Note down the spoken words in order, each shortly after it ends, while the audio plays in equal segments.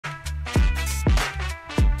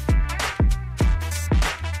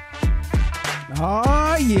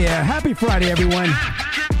Oh yeah, happy Friday everyone.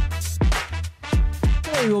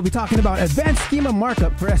 Today we'll be talking about advanced schema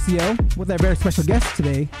markup for SEO with our very special guest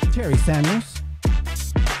today, Terry Samuels.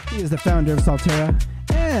 He is the founder of Solterra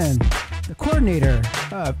and the coordinator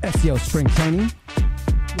of SEO Spring Training,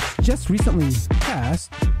 which just recently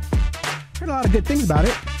passed. Heard a lot of good things about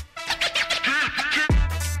it.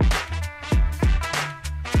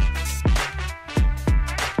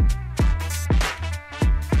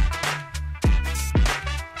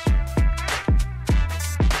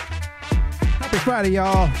 Happy Friday,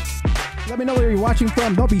 y'all. Let me know where you're watching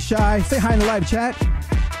from. Don't be shy. Say hi in the live chat. We're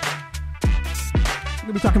going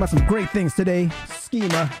to be talking about some great things today.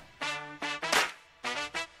 Schema.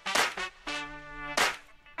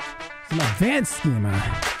 Some advanced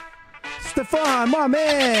schema. Stefan, my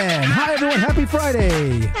man. Hi, everyone. Happy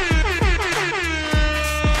Friday.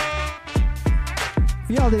 If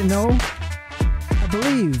y'all didn't know, I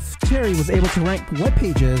believe Terry was able to rank web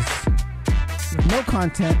pages with no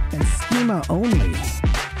content and schema only.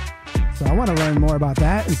 So I want to learn more about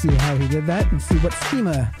that and see how he did that and see what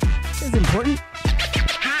schema is important.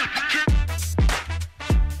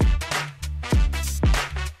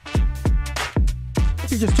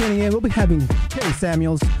 If you're just tuning in, we'll be having Terry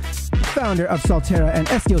Samuels, the founder of Solterra and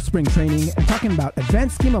SEO Spring Training, and talking about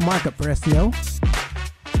advanced schema markup for SEO.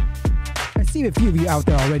 I see a few of you out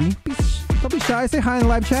there already. Don't be shy. Say hi in the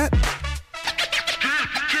live chat.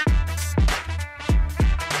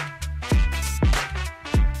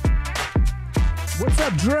 What's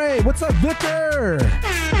up, Dre? What's up, Victor?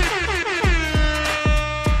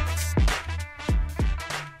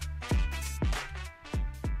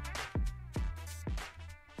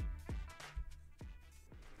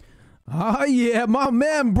 Oh yeah, my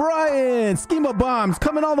man Brian. Schema bombs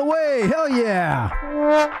coming all the way. Hell yeah.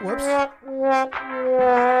 Whoops.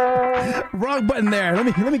 Wrong button there. Let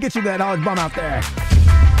me get you that knowledge bomb out there.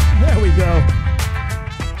 There we go.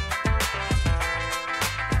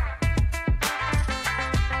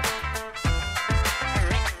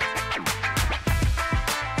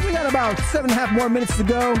 We got about 7.5 more minutes to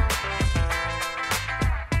go.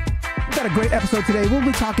 We got a great episode today. We'll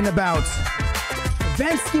be talking about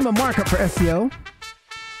advanced schema markup for SEO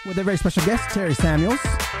with a very special guest, Terry Samuels.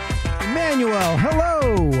 Emmanuel,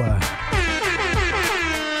 hello. We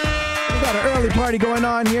got an early party going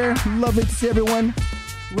on here. Lovely to see everyone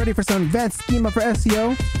ready for some advanced schema for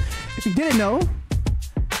SEO. If you didn't know,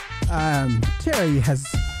 Terry has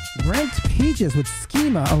ranked pages with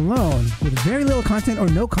schema alone with very little content or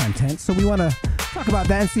no content. So we want to talk about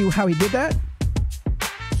that and see how he did that.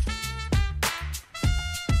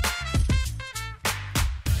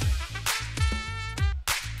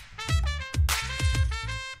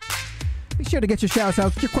 Be sure to get your shouts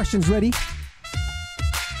out, your questions ready.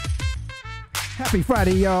 Happy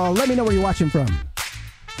Friday, y'all. Let me know where you're watching from.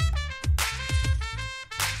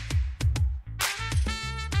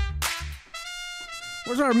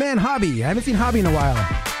 Where's our man Hobby? I haven't seen Hobby in a while.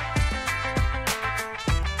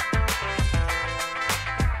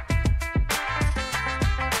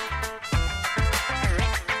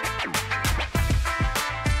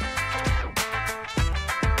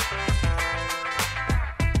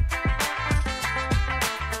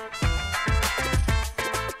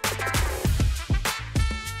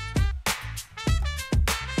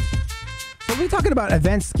 So we're talking about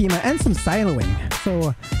advanced schema and some siloing.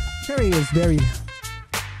 So Terry is very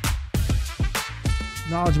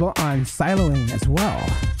knowledgeable on siloing as well.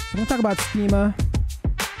 So we're going to talk about schema,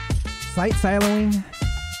 site siloing,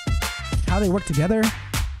 how they work together.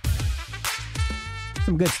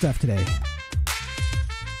 Some good stuff today.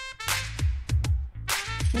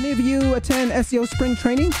 Any of you attend SEO Spring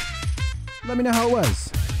Training? Let me know how it was.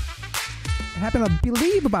 It happened, I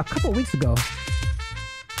believe, about a couple of weeks ago.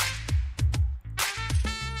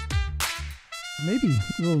 Maybe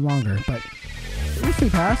a little longer, but it recently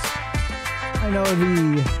passed. I know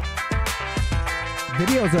the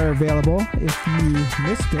videos are available. If you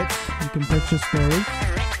missed it, you can purchase those.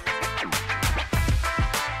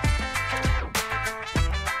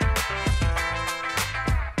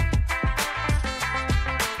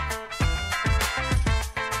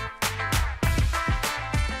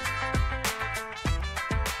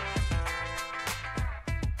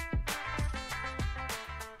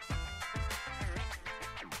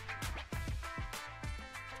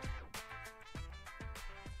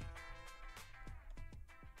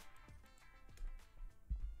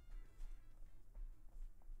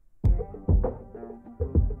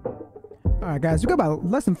 All right, guys, we got about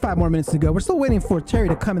less than 5 more minutes to go. We're still waiting for Terry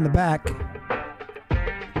to come in the back.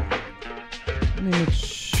 Let me make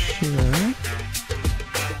sure.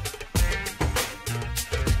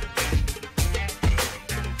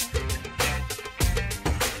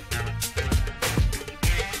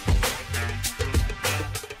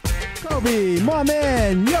 Toby, my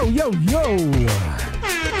man. Yo, yo, yo.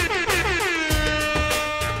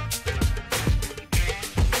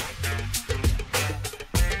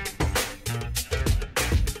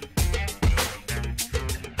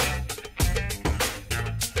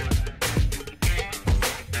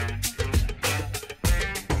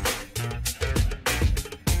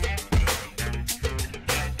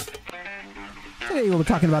 Today we'll be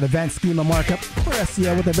talking about advanced schema markup for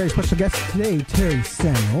SEO with a very special guest today, Terry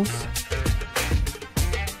Samuels.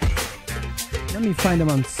 Let me find him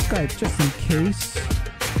on Skype just in case.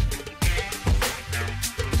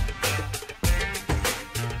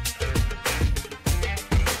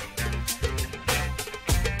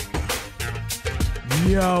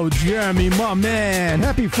 Yo, Jeremy, my man.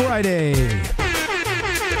 Happy Friday.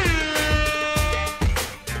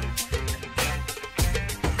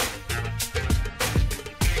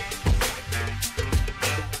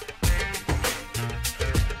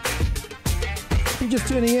 Just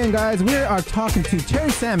tuning in, guys, we are talking to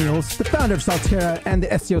Terry Samuels, the founder of Saltera and the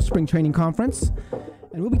SEO Spring Training Conference,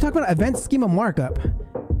 and we'll be talking about advanced schema markup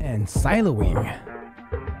and siloing.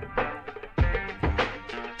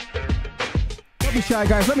 Don't be shy,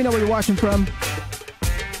 guys. Let me know where you're watching from.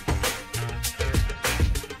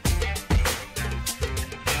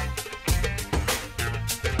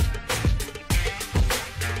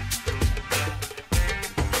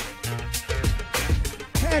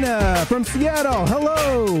 Hannah from Seattle,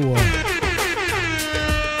 hello.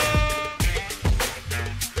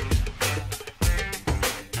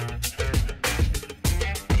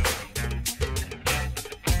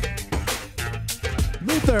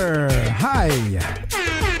 Luther, hi.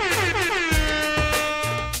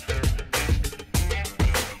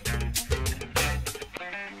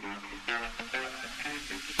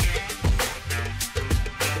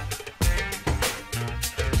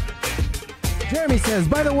 Jeremy says,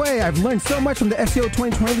 by the way, I've learned so much from the SEO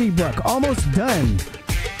 2020 book. Almost done.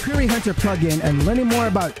 Query Hunter plugin and learning more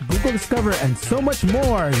about Google Discover and so much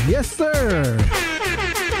more. Yes, sir.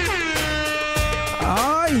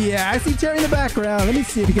 Oh, yeah. I see Terry in the background. Let me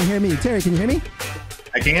see if you can hear me. Terry, can you hear me?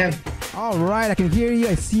 I can. All right. I can hear you.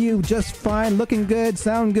 I see you just fine. Looking good.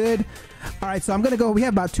 Sound good. All right. So I'm going to go. We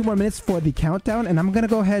have about 2 more minutes for the countdown, and I'm going to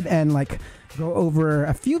go ahead and go over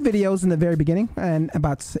a few videos in the very beginning, and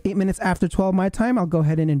about 8 minutes after 12 my time, I'll go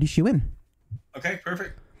ahead and introduce you in. Okay,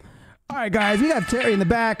 perfect. All right, guys, we got Terry in the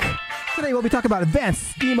back. Today we'll be talking about advanced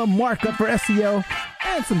schema markup for SEO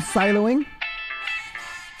and some siloing.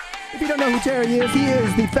 If you don't know who Terry is, he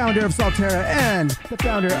is the founder of Saltera and the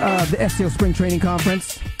founder of the SEO Spring Training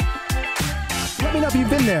Conference. Let me know if you've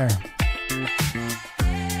been there.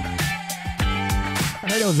 I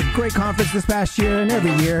heard it was a great conference this past year and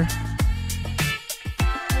every year.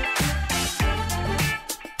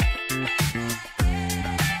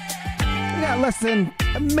 We got less than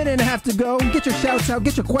a minute and a half to go. Get your shouts out,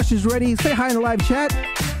 get your questions ready, say hi in the live chat.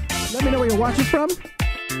 Let me know where you're watching from.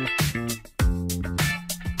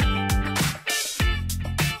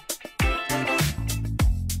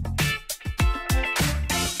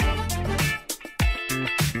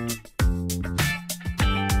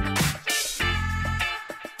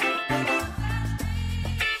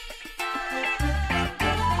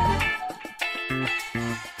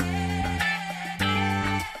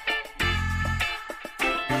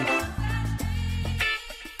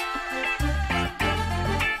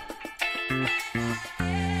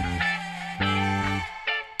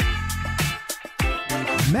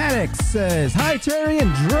 Maddox says, hi Terry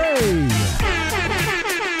and Dre.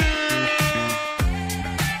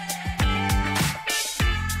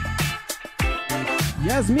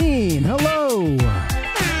 Yasmin, hello.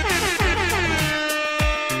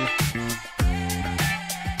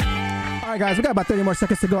 All right, guys, we got about 30 more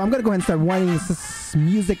seconds to go. I'm going to go ahead and start winding this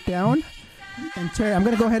music down. And Terry, I'm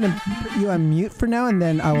going to go ahead and put you on mute for now, and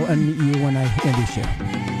then I will unmute you when I introduce you.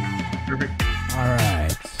 Perfect. All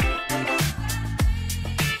right.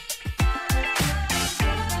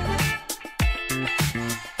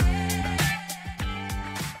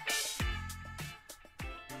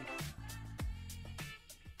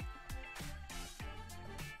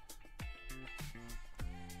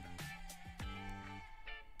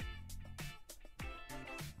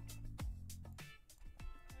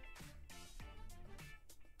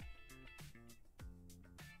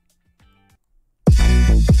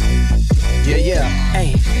 Yeah.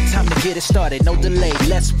 Hey, time to get it started, no delay,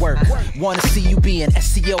 let's work. Wanna see you be an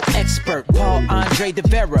SEO expert. Paul Andre de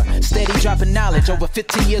Vera, steady dropping knowledge. Over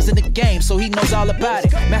 15 years in the game, so he knows all about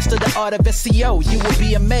it. Master the art of SEO, you will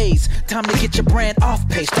be amazed. Time to get your brand off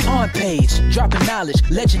page to on page. Dropping knowledge,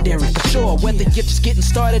 legendary for sure. Whether you're just getting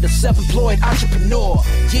started or self-employed entrepreneur.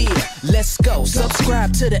 Yeah, let's go.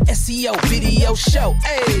 Subscribe to the SEO video show.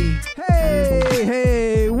 Hey!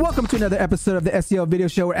 Hey, welcome to another episode of the SEO video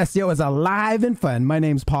show where SEO is alive and fun. My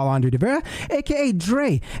name's Paul Andre de Vera, aka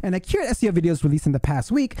Dre, and I curate SEO videos released in the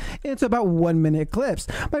past week into about 1-minute clips.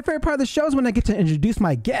 My favorite part of the show is when I get to introduce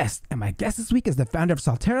my guest, and my guest this week is the founder of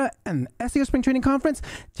Solterra and SEO Spring Training Conference,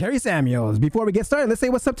 Terry Samuels. Before we get started, let's say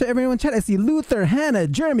what's up to everyone in chat. I see Luther, Hannah,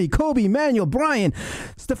 Jeremy, Kobe, Manuel, Brian,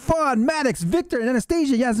 Stefan, Maddox, Victor, and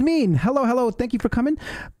Anastasia, Yasmin. Hello, thank you for coming.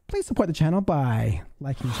 Please support the channel by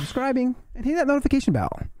liking, subscribing, and hitting that notification bell.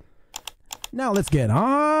 Now let's get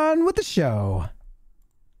on with the show.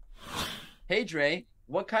 Hey Dre,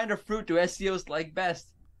 what kind of fruit do SEOs like best?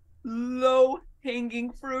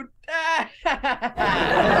 Low-hanging fruit.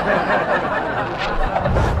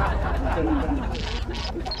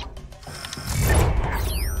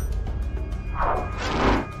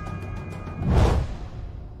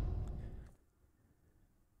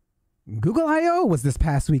 Google I/O was this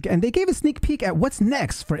past week, and they gave a sneak peek at what's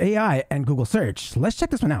next for AI and Google search. Let's check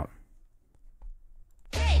this one out.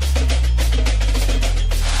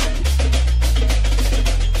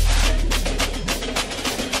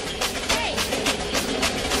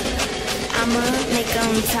 I'ma make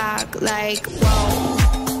them talk like, whoa.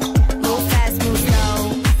 Move fast, move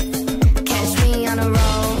slow. Catch me on a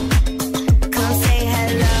roll. Come say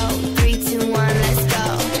hello. 3, 2, 1, let's go.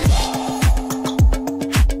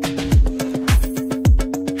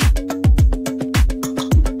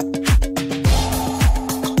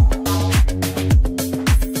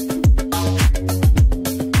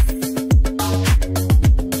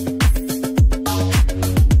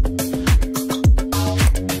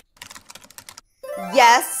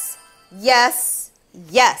 Yes, yes,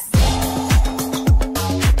 yes.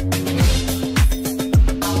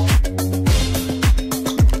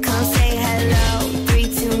 Come say hello. 3,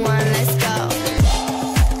 2, 1, let's go.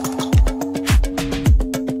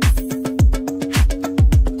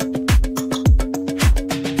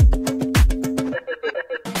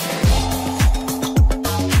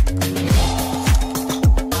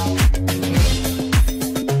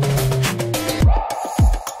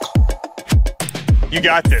 You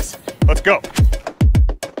got this. Let's go.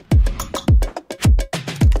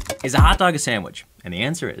 Is a hot dog a sandwich? And the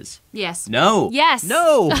answer is yes. no. Yes.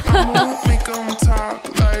 No. I'ma make 'em talk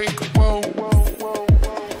like whoa, whoa, whoa,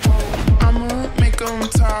 whoa. I'ma make 'em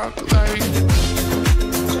talk like.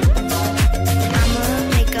 I'ma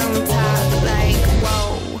make them talk like,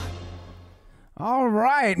 whoa. All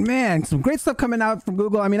right, man, some great stuff coming out from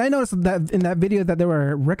Google. I mean, I noticed that in that video that they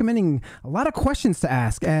were recommending a lot of questions to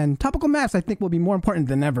ask, and topical maps I think will be more important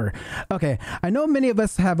than ever. Okay, I know many of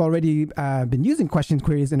us have already been using question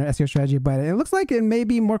queries in our SEO strategy, but it looks like it may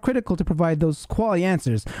be more critical to provide those quality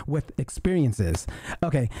answers with experiences.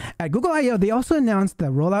 Okay, at Google I/O, they also announced the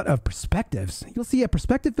rollout of perspectives. You'll see a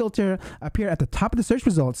perspective filter appear at the top of the search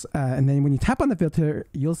results, and then when you tap on the filter,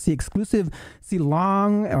 you'll see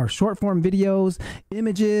long or short form videos,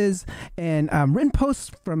 images, and written posts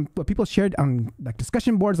from what people shared on like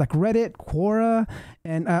discussion boards like Reddit, Quora,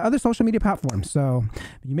 and other social media platforms. So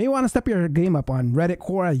you may want to step your game up on Reddit,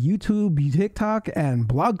 Quora, YouTube, TikTok, and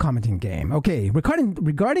blog commenting game. Okay,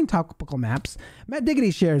 regarding topical maps, Matt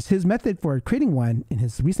Diggity shares his method for creating one in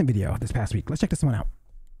his recent video this past week. Let's check this one out.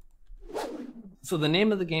 So the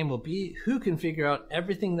name of the game will be who can figure out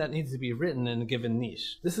everything that needs to be written in a given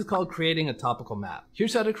niche. This is called creating a topical map.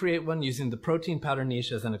 Here's how to create one using the protein powder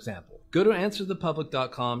niche as an example. Go to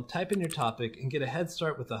answerthepublic.com, type in your topic, and get a head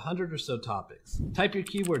start with 100 or so topics. Type your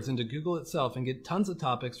keywords into Google itself and get tons of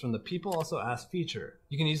topics from the People Also Ask feature.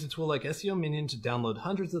 You can use a tool like SEO Minion to download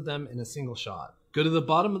hundreds of them in a single shot. Go to the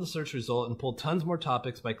bottom of the search result and pull tons more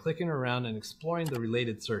topics by clicking around and exploring the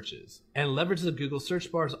related searches. And leverage the Google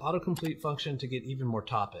search bar's autocomplete function to get even more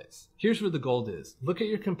topics. Here's where the gold is. Look at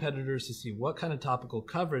your competitors to see what kind of topical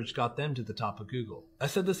coverage got them to the top of Google. I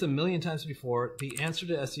said this a million times before, the answer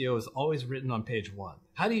to SEO is always written on page 1.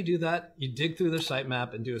 How do you do that? You dig through their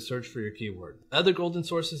sitemap and do a search for your keyword. Other golden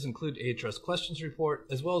sources include Ahrefs Questions Report,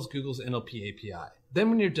 as well as Google's NLP API. Then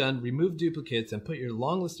when you're done, remove duplicates and put your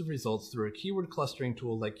long list of results through a keyword clustering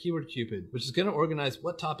tool like Keyword Cupid, which is going to organize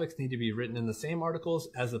what topics need to be written in the same articles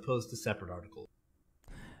as opposed to separate articles.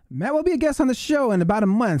 Matt will be a guest on the show in about a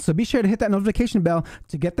month, so be sure to hit that notification bell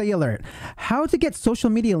to get the alert. How to get social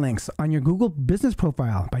media links on your Google business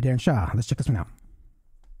profile by Darren Shaw. Let's check this one out.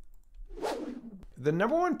 The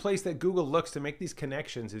number one place that Google looks to make these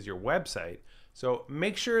connections is your website. So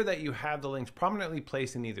make sure that you have the links prominently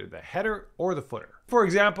placed in either the header or the footer. For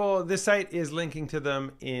example, this site is linking to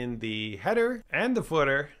them in the header and the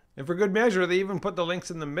footer. And for good measure, they even put the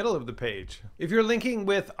links in the middle of the page. If you're linking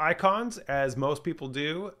with icons, as most people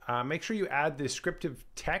do, make sure you add descriptive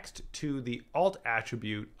text to the alt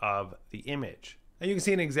attribute of the image. And you can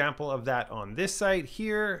see an example of that on this site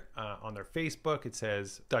here. On their Facebook, it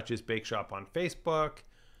says Dutch's Bake Shop on Facebook,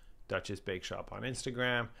 Dutch's Bake Shop on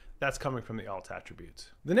Instagram. That's coming from the alt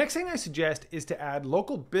attributes. The next thing I suggest is to add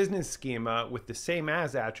local business schema with the same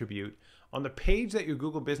as attribute on the page that your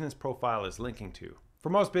Google business profile is linking to. For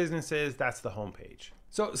most businesses, that's the home page.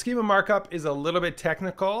 So schema markup is a little bit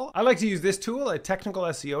technical. I like to use this tool at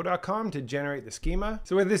technicalseo.com to generate the schema.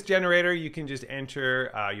 So with this generator, you can just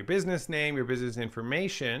enter your business name, your business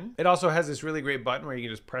information. It also has this really great button where you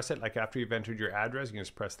can just press it, like after you've entered your address, you can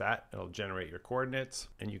just press that. It'll generate your coordinates,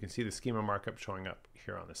 and you can see the schema markup showing up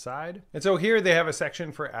here on the side. And so here they have a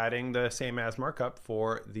section for adding the same as markup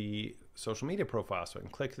for the social media profile. So I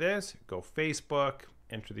can click this, go Facebook,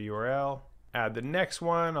 enter the URL, add the next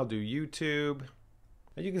one. I'll do YouTube.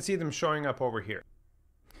 And you can see them showing up over here.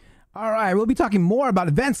 All right, we'll be talking more about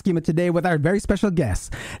event schema today with our very special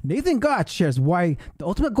guest. Nathan Gott shares why the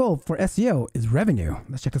ultimate goal for SEO is revenue.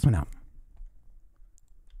 Let's check this one out.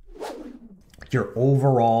 Your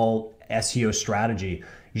overall SEO strategy,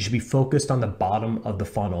 you should be focused on the bottom of the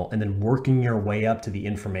funnel and then working your way up to the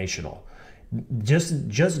informational.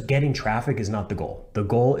 Just getting traffic is not the goal. The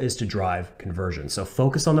goal is to drive conversion. So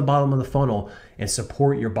focus on the bottom of the funnel and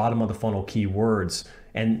support your bottom of the funnel keywords.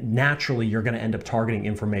 And naturally, you're going to end up targeting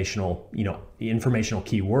informational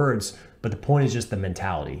keywords. But the point is just the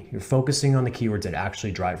mentality. You're focusing on the keywords that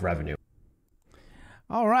actually drive revenue.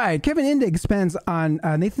 All right, Kevin Indig expands on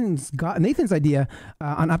Nathan's idea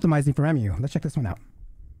on optimizing for revenue. Let's check this one out.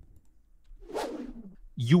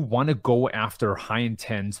 You want to go after high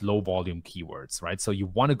intent, low volume keywords, right? So you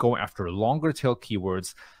want to go after longer tail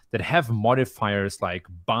keywords that have modifiers like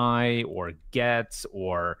buy or get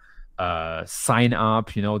or sign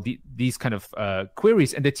up, these kind of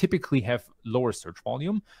queries, and they typically have lower search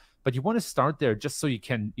volume, but you want to start there just so you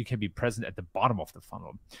can be present at the bottom of the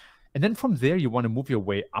funnel. And then from there, you want to move your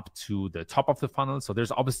way up to the top of the funnel. So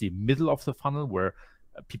there's obviously middle of the funnel where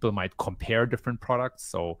people might compare different products.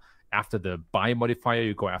 So after the buy modifier,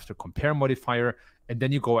 you go after compare modifier, and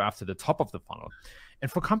then you go after the top of the funnel. And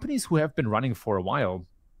for companies who have been running for a while,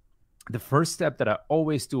 the first step that I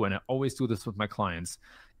always do, and I always do this with my clients,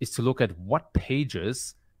 is to look at what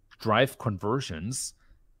pages drive conversions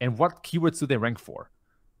and what keywords do they rank for.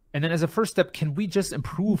 And then as a first step, can we just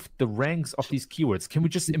improve the ranks of these keywords? Can we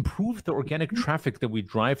just improve the organic traffic that we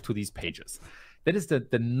drive to these pages? That is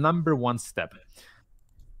the number one step.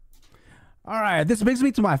 All right, this brings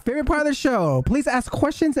me to my favorite part of the show. Please ask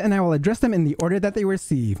questions and I will address them in the order that they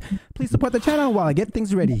receive. Please support the channel while I get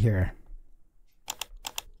things ready here.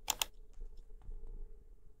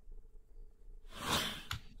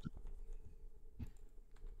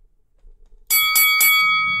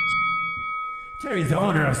 Terry's the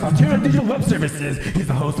owner of Soltera Digital Web Services. He's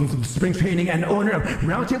the host of some spring training and owner of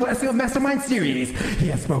Roundtable SEO Mastermind Series. He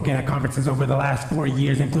has spoken at conferences over the last 4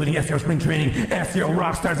 years, including SEO Spring Training, SEO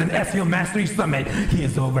Rockstars, and SEO Mastery Summit. He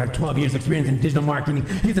has over 12 years experience in digital marketing.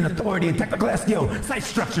 He's an authority in technical SEO, site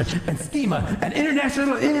structure, and schema, and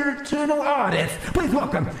international audits. Please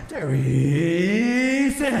welcome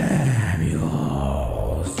Terry Samuels.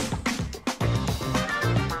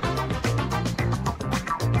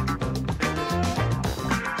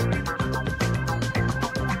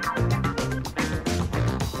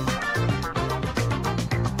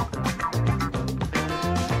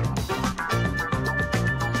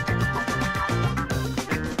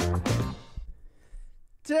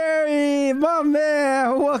 Terry, my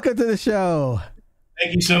man, welcome to the show.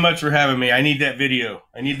 Thank you so much for having me. I need that video.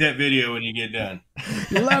 I need that video when you get done.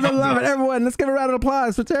 Love it, love it. Everyone, let's give a round of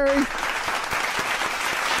applause for Terry.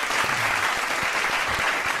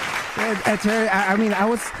 And Terry,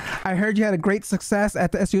 I heard you had a great success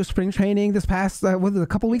at the SEO Spring Training this past, was it a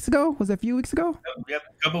couple weeks ago? Was it a few weeks ago? Yep,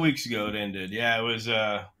 a couple weeks ago it ended. Yeah, it was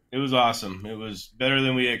awesome. It was better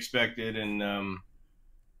than we expected, and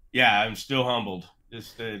yeah, I'm still humbled.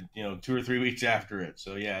 Just 2 or 3 weeks after it.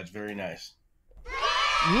 So yeah, it's very nice.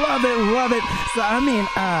 Love it, love it. So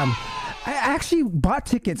I actually bought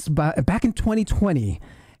tickets back in 2020,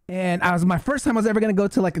 and it was my first time I was ever going to go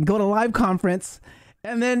to a live conference.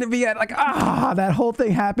 And then we had that whole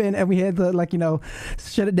thing happened, and we had to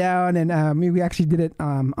shut it down, and we actually did it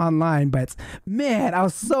online. But man, I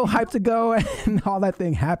was so hyped to go, and all that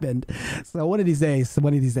thing happened. So one of these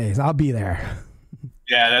days, I'll be there.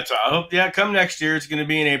 Yeah, that's. I hope. Yeah, come next year. It's going to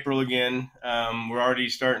be in April again. We're already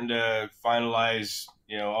starting to finalize,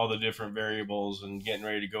 all the different variables and getting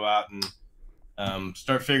ready to go out and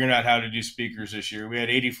start figuring out how to do speakers this year. We had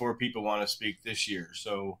 84 people want to speak this year,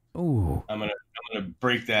 so Ooh. I'm gonna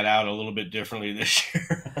break that out a little bit differently this year.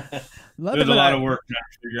 Love There's it, a lot of work trying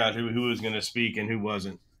to figure out who was going to speak and who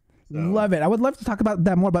wasn't. So. Love it. I would love to talk about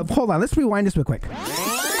that more, but hold on. Let's rewind this real quick.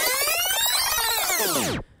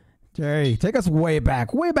 Jerry, take us way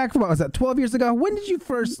back from, what was that, 12 years ago? When did you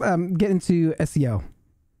first get into SEO?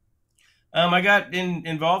 I got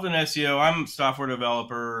involved in SEO. I'm a software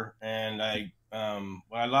developer, and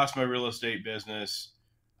when I lost my real estate business,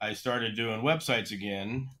 I started doing websites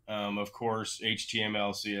again. Of course,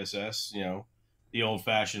 HTML, CSS, the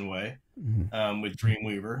old-fashioned way, with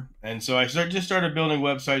Dreamweaver. And so I just started building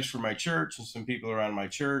websites for my church and some people around my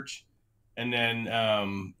church. And then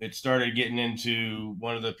it started getting into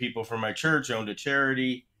one of the people from my church owned a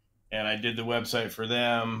charity, and I did the website for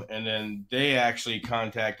them. And then they actually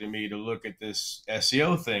contacted me to look at this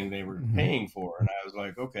SEO thing they were paying for. And I was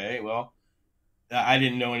like, okay, well, I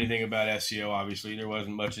didn't know anything about SEO. Obviously, there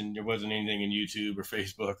wasn't anything in YouTube or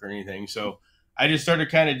Facebook or anything. So I just started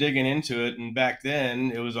kind of digging into it. And back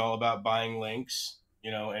then it was all about buying links,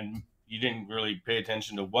 and you didn't really pay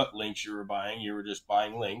attention to what links you were buying. You were just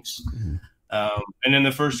buying links. And then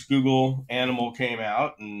the first Google animal came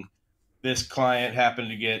out, and this client happened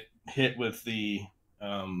to get hit with the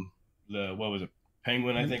what was it?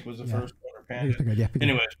 Penguin, I think was the first one, or panda.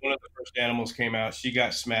 Anyways, one of the first animals came out. She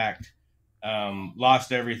got smacked,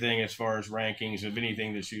 lost everything as far as rankings of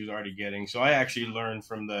anything that she was already getting. So I actually learned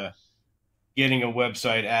from the getting a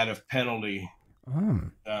website out of penalty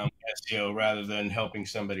SEO rather than helping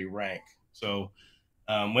somebody rank. So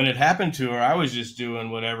when it happened to her, I was just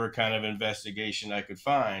doing whatever kind of investigation I could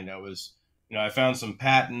find. I found some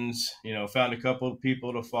patents, found a couple of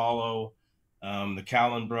people to follow. The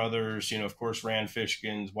Callan brothers, of course, Rand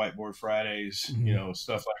Fishkin's Whiteboard Fridays,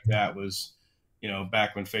 stuff like that was,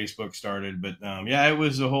 back when Facebook started. But it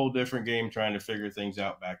was a whole different game trying to figure things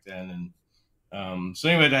out back then. And so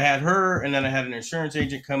anyways, I had her, and then I had an insurance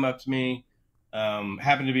agent come up to me,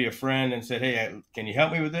 happened to be a friend, and said, hey, can you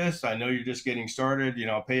help me with this? I know you're just getting started.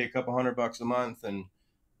 I'll pay you a couple $100 a month. And,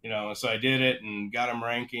 so I did it and got him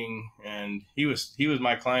ranking. And he was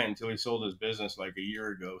my client until he sold his business like a year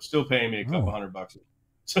ago, still paying me a couple $100.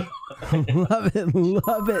 So love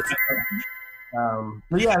it.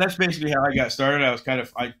 But yeah, that's basically how I got started.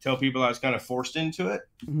 I tell people I was kind of forced into it.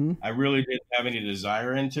 I really didn't have any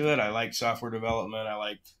desire into it. I like software development. I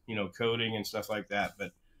liked, coding and stuff like that.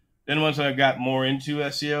 But then once I got more into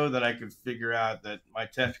SEO, that I could figure out that my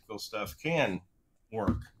technical stuff can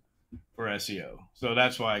work for SEO. So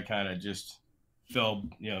that's why I kind of just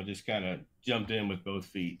just kind of jumped in with both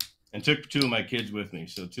feet and took two of my kids with me.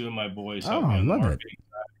 So two of my boys helped me on the marketing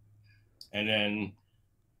side. And then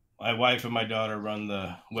my wife and my daughter run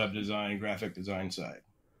the web design, graphic design side.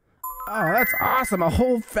 Oh, that's awesome. A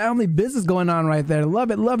whole family business going on right there. Love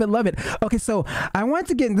it, love it, love it. Okay, so I want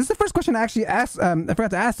to this is the first question I actually asked. I forgot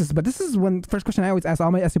to ask this, but this is the first question I always ask all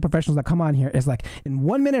my SEO professionals that come on here is like, in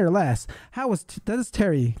 1 minute or less, does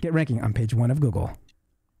Terry get ranking on page 1 of Google?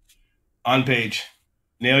 On page.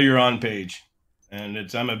 Nail your on page. And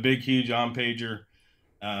I'm a big, huge on pager.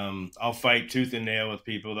 I'll fight tooth and nail with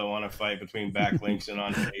people that want to fight between backlinks and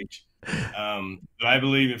on page. But I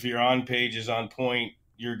believe if your on page is on point,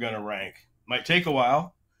 you're going to rank. Might take a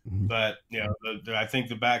while, but I think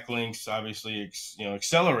the backlinks obviously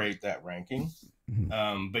accelerate that ranking.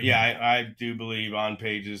 But yeah, I do believe on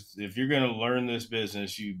pages. If you're going to learn this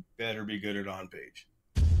business, you better be good at on page.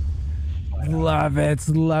 Love it,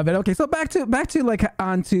 love it. Okay, so back to like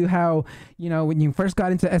onto how when you first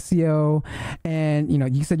got into SEO, and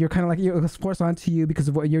you said you're kind of like it was forced onto you because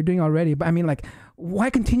of what you're doing already. But I mean, like, why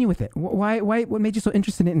continue with it? Why what made you so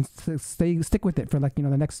interested in it and stick with it for like the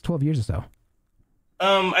next 12 years or so?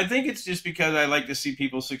 I think it's just because I like to see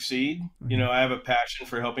people succeed. I have a passion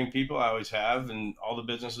for helping people. I always have, in all the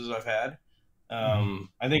businesses I've had.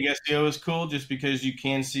 I think SEO is cool just because you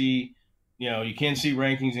can see. You can see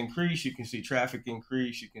rankings increase, you can see traffic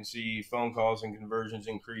increase, you can see phone calls and conversions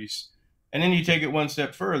increase. And then you take it one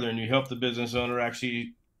step further and you help the business owner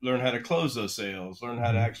actually learn how to close those sales, learn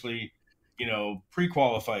how to actually,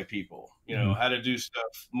 pre-qualify people, how to do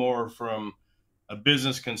stuff more from a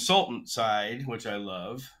business consultant side, which I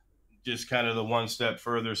love, just kind of the one step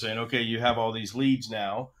further saying, okay, you have all these leads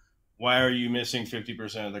now. Why are you missing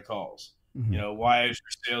 50% of the calls? Why is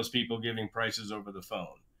your salespeople giving prices over the phone?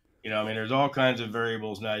 There's all kinds of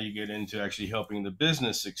variables now you get into actually helping the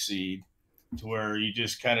business succeed. to where you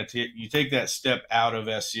just kind of you take that step out of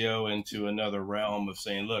SEO into another realm of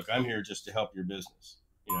saying, look, I'm here just to help your business,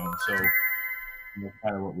 you know. So that's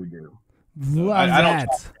kind of what we do. Love that.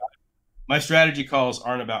 My strategy calls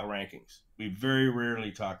aren't about rankings. We very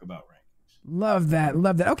rarely talk about rankings. Love that.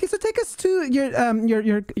 Love that. Okay, so take us to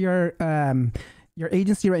your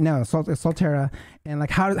agency right now, Solterra, and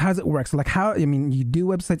like how does it work? So like I mean, you do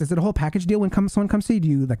websites. Is it a whole package deal when someone comes to you? Do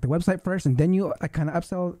you like the website first and then you like kind of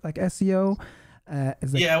upsell like SEO?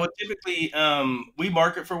 Yeah, well, typically we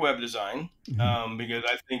market for web design because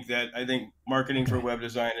I think marketing for web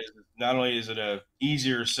design is not only is it a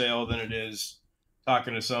easier sale than it is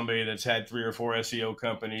talking to somebody that's had 3 or 4 SEO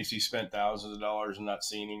companies. He spent thousands of dollars and not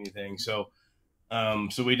seeing anything. So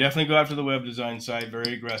we definitely go after the web design side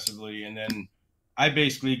very aggressively, and then I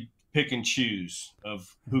basically pick and choose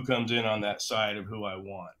of who comes in on that side of who I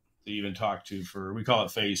want to even talk to for, we call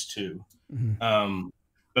it phase 2.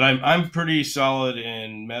 But I'm pretty solid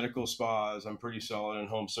in medical spas. I'm pretty solid in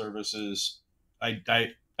home services. I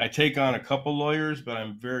take on a couple lawyers, but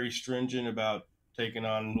I'm very stringent about taking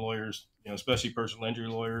on lawyers, you know, especially personal injury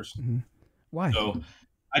lawyers. Why? So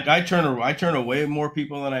I turn away more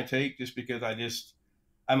people than I take, just because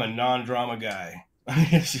I'm a non-drama guy.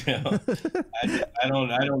 You know, I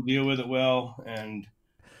don't deal with it well, and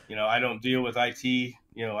you know, I don't deal with IT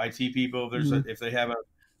people. If they have a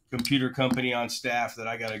computer company on staff that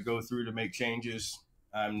I got to go through to make changes,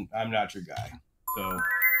 I'm not your guy. So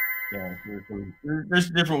yeah, there's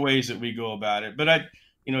different ways that we go about it, but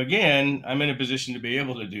again, I'm in a position to be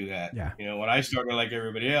able to do that. Yeah. You know, when I started like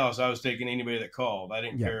everybody else, I was taking anybody that called. I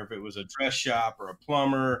didn't care if it was a dress shop or a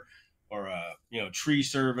plumber or a, tree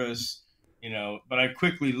service, but I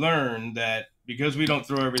quickly learned that because we don't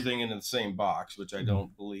throw everything into the same box, which I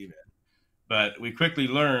don't believe in, but we quickly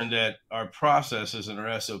learned that our processes and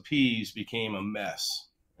our SOPs became a mess.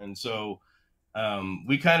 And so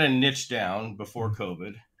we kind of niched down before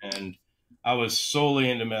COVID, and I was solely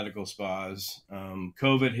into medical spas.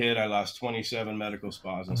 COVID hit, I lost 27 medical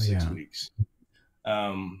spas in 6 weeks.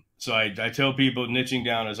 So I tell people niching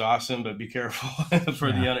down is awesome, but be careful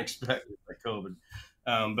for the unexpected like COVID.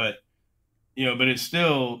 But it's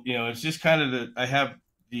still, it's just kind of I have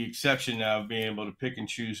the exception now of being able to pick and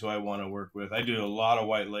choose who I want to work with. I do a lot of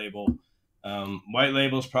white label. White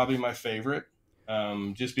label is probably my favorite,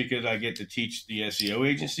 just because I get to teach the SEO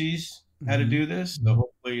agencies how to do this. So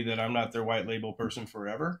hopefully that I'm not their white label person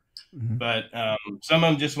forever. But some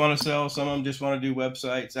of them just want to sell. Some of them just want to do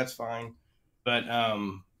websites. That's fine. But,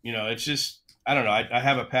 it's just, I don't know. I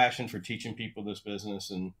have a passion for teaching people this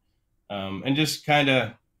business, and just kind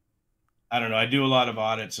of, I don't know. I do a lot of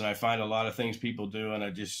audits, and I find a lot of things people do, and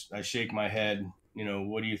I shake my head,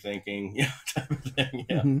 what are you thinking? Type of thing.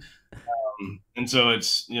 Yeah. And so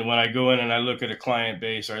it's, when I go in and I look at a client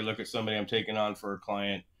base, or I look at somebody I'm taking on for a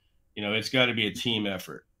client, it's got to be a team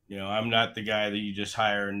effort. I'm not the guy that you just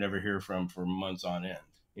hire and never hear from for months on end.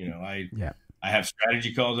 I have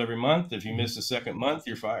strategy calls every month. If you miss the second month,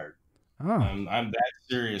 you're fired. I'm that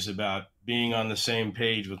serious about being on the same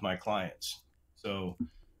page with my clients. So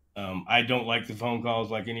I don't like the phone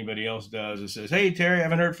calls like anybody else does. It says, "Hey, Terry, I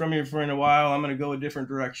haven't heard from you for a while. I'm going to go a different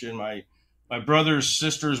direction. My brother's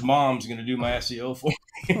sister's mom's going to do my SEO for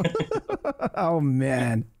me." Oh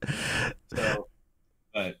man. So,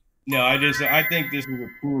 but no, I think this is a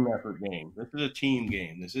team effort game. This is a team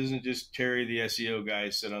game. This isn't just Terry, the SEO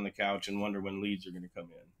guy, sit on the couch and wonder when leads are going to come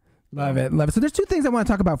in. Love it. So there's two things I want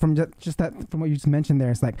to talk about from from what you just mentioned there.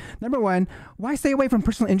 It's like, number one, why stay away from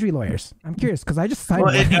personal injury lawyers? I'm curious because I just signed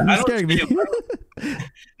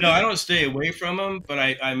No, I don't stay away from them, but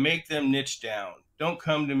I make them niche down. Don't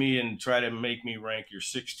come to me and try to make me rank your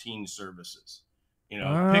 16 services. Pick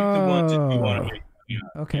the ones that you want to make.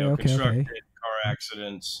 Constructed, car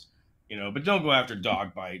accidents, but don't go after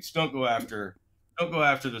dog bites. Don't go after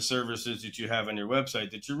the services that you have on your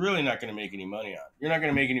website that you're really not going to make any money on. You're not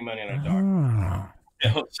going to make any money on a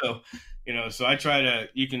dog. So I try to,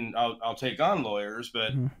 I'll take on lawyers,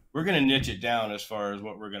 but we're going to niche it down as far as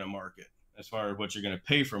what we're going to market, as far as what you're going to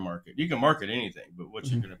pay for market. You can market anything, but what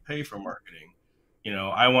you're going to pay for marketing,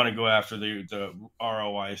 I want to go after the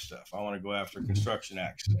ROI stuff. I want to go after construction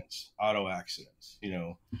accidents, auto accidents,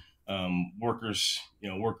 workers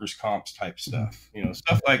comps type stuff,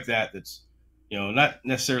 stuff like that. That's, not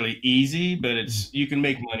necessarily easy, but you can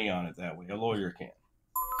make money on it that way. A lawyer can.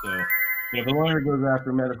 So if a lawyer goes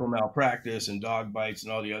after medical malpractice and dog bites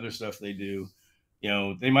and all the other stuff they do,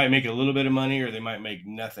 they might make a little bit of money or they might make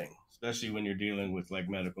nothing, especially when you're dealing with like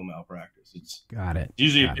medical malpractice. It's got it.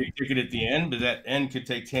 Usually a big ticket at the end, but that end could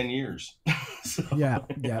take 10 years. Yeah.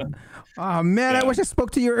 Oh man, I wish I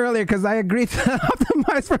spoke to you earlier because I agreed to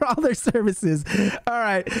optimize for all their services. All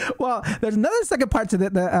right. Well, there's another second part to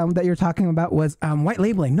that you're talking about was white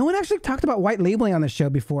labeling. No one actually talked about white labeling on the show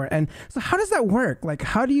before, and so how does that work? Like,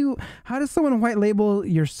 how does someone white label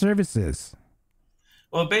your services?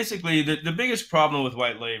 Well, basically, the biggest problem with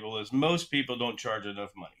white label is most people don't charge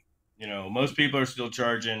enough money. Most people are still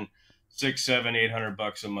charging $600, $700,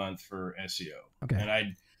 $800 a month for SEO. Okay.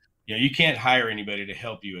 And you can't hire anybody to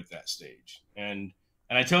help you at that stage. And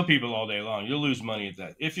I tell people all day long, you'll lose money at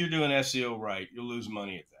that. If you're doing SEO right, you'll lose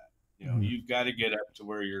money at that. You've got to get up to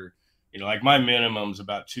where you're, like my minimum's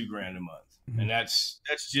about $2,000 a month. And that's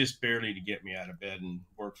just barely to get me out of bed and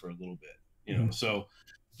work for a little bit, so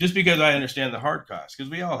just because I understand the hard costs, because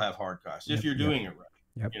we all have hard costs if you're doing it right.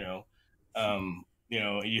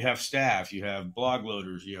 You have staff, you have blog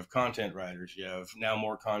loaders, you have content writers, you have now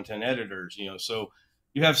more content editors, so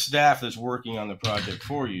you have staff that's working on the project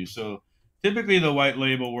for you. So typically the white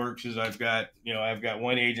label works is I've got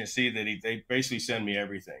one agency that they basically send me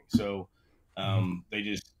everything. So they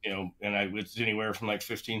just, it's anywhere from like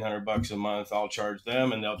 $1,500 a month. I'll charge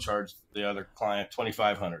them and they'll charge the other client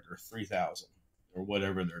 $2,500 or $3,000 or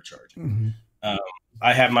whatever they're charging.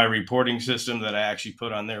 I have my reporting system that I actually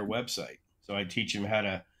put on their website. So I teach them how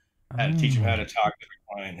to teach them how to talk to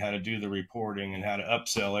the client, how to do the reporting, and how to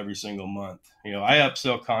upsell every single month. I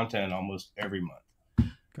upsell content almost every month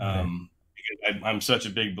because I'm such a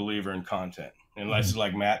big believer in content. And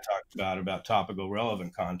like Matt talked about topical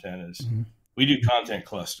relevant content is we do content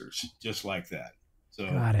clusters just like that. So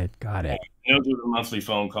got it. Those are the monthly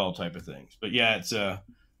phone call type of things. But yeah, it's so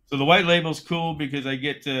the white label's cool because I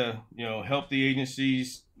get to help the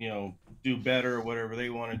agencies do better, whatever they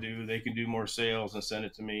want to do. They can do more sales and send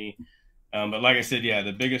it to me. But like I said, yeah,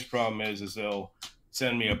 the biggest problem is they'll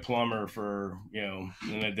send me a plumber for, and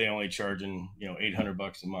they only charging,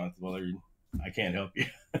 $800 a month. Well, I can't help you.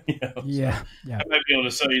 Yeah. I might be able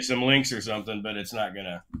to sell you some links or something, but it's not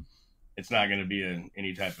gonna be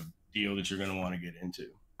any type of deal that you're gonna want to get into.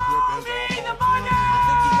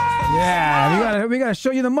 Yeah, we gotta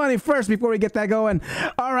show you the money first before we get that going.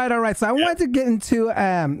 All right. So I wanted to get into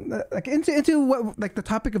what the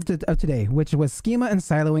topic of today, which was schema and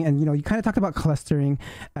siloing, and you kind of talked about clustering,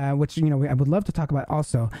 which I would love to talk about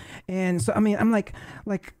also. And so I'm like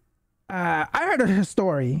I heard a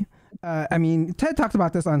story. Ted talked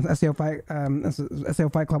about this on SEO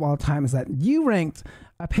Fight Club all the time. Is that you ranked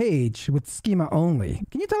a page with schema only?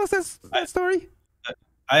 Can you tell us that story?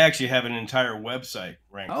 I actually have an entire website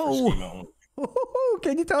ranked for schema only.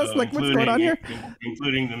 Can you tell us what's going on here?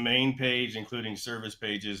 Including the main page, including service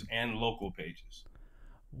pages and local pages.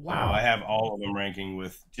 Wow. So I have all of them ranking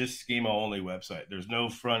with just schema only website. There's no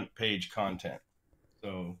front page content.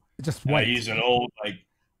 So just white. I use an old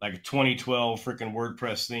like a 2012 freaking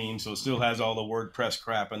WordPress theme, so it still has all the WordPress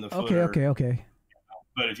crap in the footer. Okay.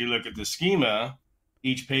 But if you look at the schema,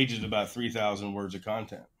 each page is about 3,000 words of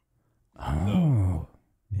content. Oh.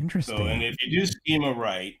 Interesting. So, and if you do schema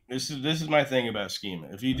right, this is my thing about schema.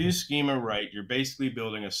 If you do schema right, you're basically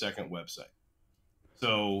building a second website.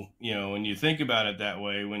 So, when you think about it that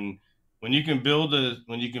way, when you can build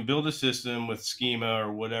a system with schema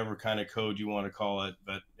or whatever kind of code you want to call it,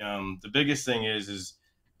 but the biggest thing is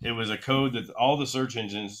it was a code that all the search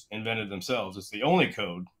engines invented themselves. It's the only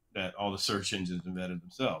code that all the search engines invented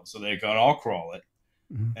themselves. So they can all crawl it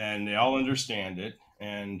and they all understand it.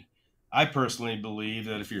 And I personally believe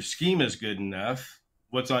that if your schema is good enough,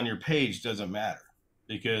 what's on your page doesn't matter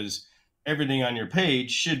because everything on your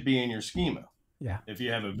page should be in your schema. Yeah. If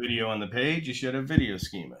you have a video on the page, you should have video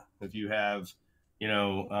schema. If you have,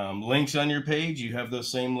 links on your page, you have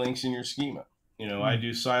those same links in your schema. I do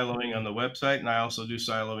siloing on the website and I also do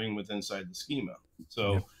siloing with inside the schema.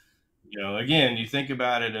 So, again, you think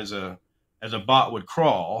about it as a bot would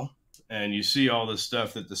crawl and you see all the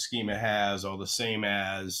stuff that the schema has, all the same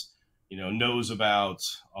as, knows about,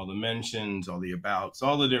 all the mentions, all the abouts,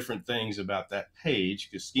 all the different things about that page,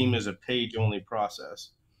 because schema is a page-only process.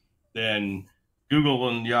 Then Google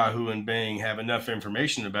and Yahoo and Bing have enough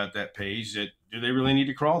information about that page that do they really need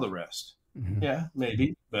to crawl the rest? Yeah,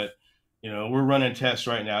 maybe. But, we're running tests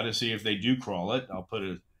right now to see if they do crawl it. I'll put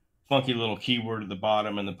a funky little keyword at the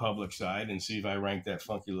bottom in the public side and see if I rank that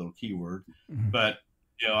funky little keyword. But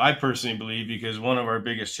I personally believe because one of our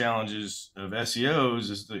biggest challenges of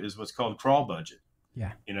SEOs is what's called crawl budget.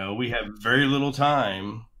 Yeah. We have very little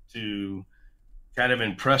time to kind of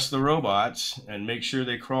impress the robots and make sure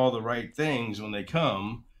they crawl the right things when they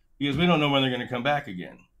come because we don't know when they're going to come back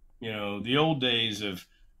again. The old days of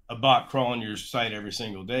a bot crawling your site every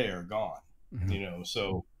single day are gone.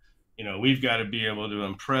 So, you know, we've got to be able to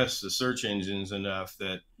impress the search engines enough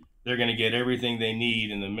that they're going to get everything they need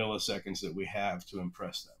in the milliseconds that we have to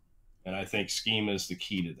impress them. And I think schema is the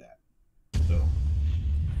key to that. So.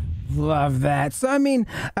 Love that. So I mean,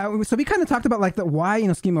 so we kind of talked about like the why, you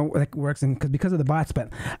know, schema like works, and because of the bots.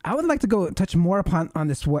 But I would like to go touch more upon on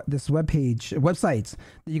this websites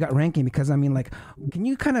that you got ranking, because I mean, like, can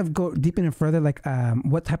you kind of go deep in further, like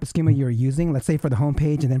what type of schema you're using? Let's say for the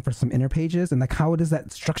homepage, and then for some inner pages, and like how does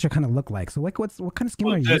that structure kind of look like? So like, what kind of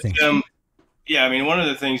schema are you using? Yeah, I mean, one of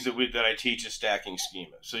the things that I teach is stacking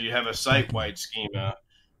schema. So you have a site-wide schema.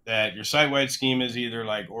 That your site-wide schema is either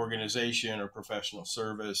like organization or professional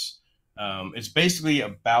service. It's basically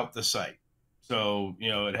about the site. So, you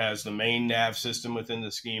know, it has the main nav system within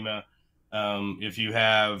the schema. If you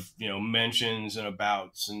have, you know, mentions and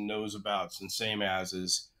abouts and knows abouts and same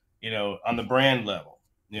as's, you know, on the brand level,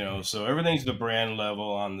 you know, so everything's the brand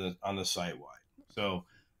level on the site-wide. So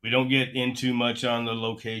we don't get into much on the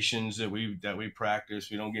locations that we practice.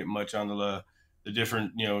 We don't get much on the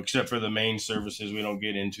different, you know, except for the main services, we don't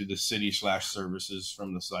get into the city/services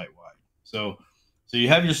from the site-wide. So you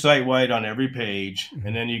have your site-wide on every page,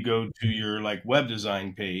 and then you go to your like web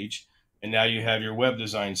design page, and now you have your web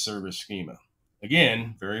design service schema.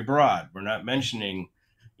 Again, very broad. We're not mentioning,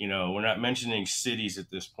 you know, cities at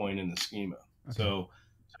this point in the schema. Okay. So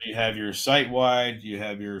you have your site-wide, you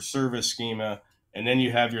have your service schema, and then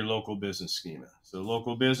you have your local business schema. So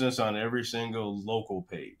local business on every single local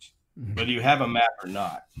page. Whether you have a map or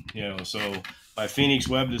not, you know, so my Phoenix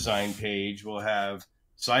web design page will have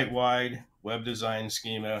site-wide, web design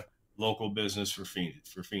schema, local business for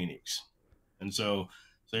Phoenix. And so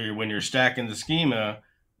when you're stacking the schema,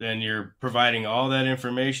 then you're providing all that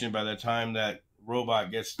information. By the time that robot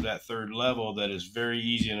gets to that third level, that is very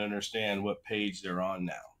easy to understand what page they're on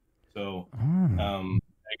now. So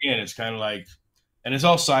again, it's kind of like, and it's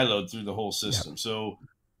all siloed through the whole system. Yep. So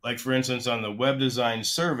like, for instance, on the web design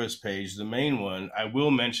service page, the main one, I will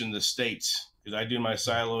mention the states, because I do my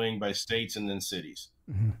siloing by states and then cities.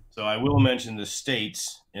 So I will mention the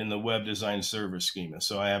states in the web design service schema.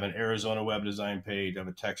 So I have an Arizona web design page, I have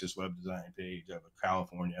a Texas web design page, I have a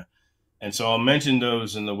California. And so I'll mention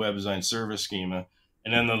those in the web design service schema.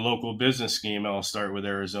 And then the local business schema, I'll start with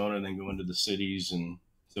Arizona and then go into the cities. And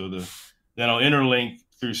so then I'll interlink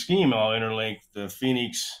through schema, I'll interlink the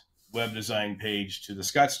Phoenix web design page to the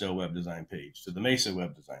Scottsdale web design page, to the Mesa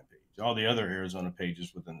web design page, all the other Arizona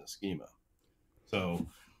pages within the schema. So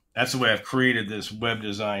that's the way I've created this web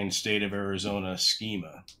design state of Arizona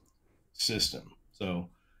schema system. So,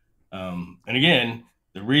 and again,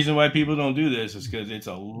 the reason why people don't do this is because it's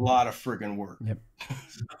a lot of freaking work. Yep.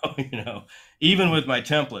 So, you know, even with my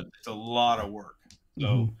template, it's a lot of work.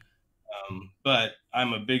 So, but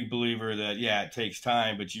I'm a big believer that, yeah, it takes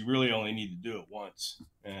time, but you really only need to do it once.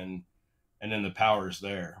 And then the power's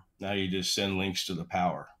there. Now you just send links to the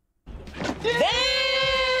power. Damn!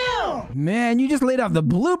 Man, you just laid out the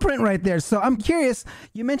blueprint right there. So I'm curious,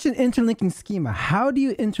 you mentioned interlinking schema. How do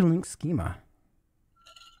you interlink schema?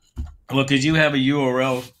 Well, because you have a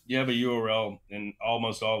URL in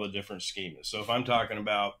almost all the different schemas. So if I'm talking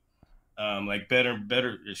about like Better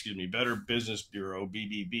Business Bureau,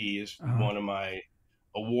 BBB is one of my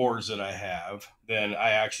awards that I have, then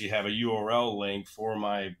I actually have a URL link for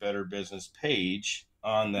my Better Business page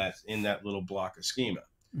on that, in that little block of schema.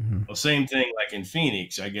 Well, same thing like in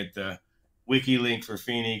Phoenix, I get the wiki link for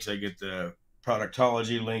Phoenix, I get the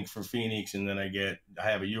productology link for Phoenix, and then I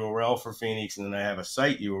have a URL for Phoenix, and then I have a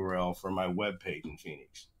site URL for my web page in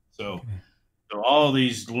Phoenix. So all of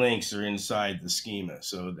these links are inside the schema.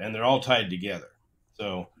 So, and they're all tied together.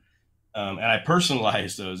 So, and I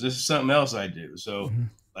personalize those. This is something else I do. So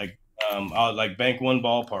like Bank One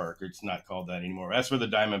Ballpark, it's not called that anymore. That's where the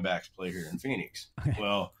Diamondbacks play here in Phoenix.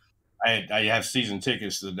 Well, I have season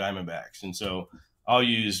tickets to the Diamondbacks. And so I'll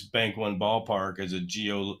use Bank One Ballpark as a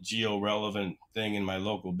geo-relevant thing in my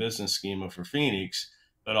local business schema for Phoenix,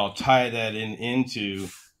 but I'll tie that into,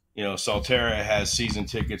 you know, Solterra has season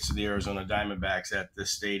tickets to the Arizona Diamondbacks at this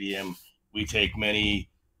stadium. We take many,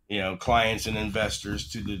 you know, clients and investors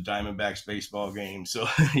to the Diamondbacks baseball game. So,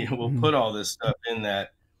 you know, we'll put all this stuff in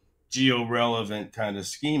that geo-relevant kind of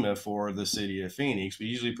schema for the city of Phoenix. We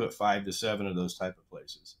usually put 5 to 7 of those type of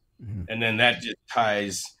places. And then that just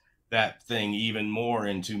ties that thing even more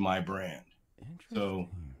into my brand. So,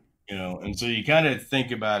 you know, and so you kind of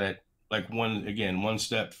think about it like one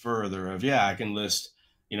step further of, yeah, I can list,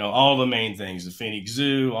 you know, all the main things, the Phoenix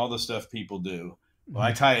Zoo, all the stuff people do. Well,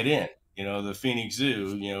 I tie it in, you know, the Phoenix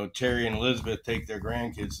Zoo, you know, Terry and Elizabeth take their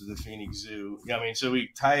grandkids to the Phoenix Zoo. I mean, so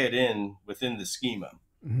we tie it in within the schema.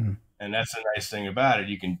 And that's the nice thing about it.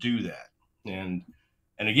 You can do that. And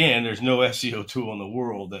And again, there's no SEO tool in the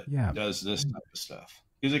world that Yeah. does this type of stuff,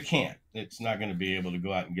 because it can't. It's not going to be able to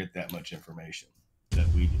go out and get that much information that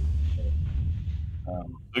we do.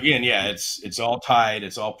 Again, yeah, it's all tied,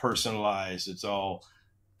 it's all personalized, it's all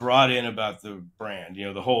brought in about the brand, you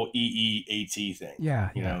know, the whole EEAT thing.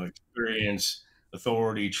 Yeah. You know, experience,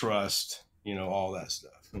 authority, trust, you know, all that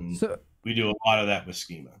stuff. And So we do a lot of that with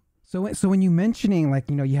Schema. So when you mentioning,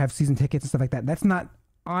 like, you know, you have season tickets and stuff like that, that's not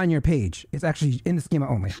on your page. It's actually in the Schema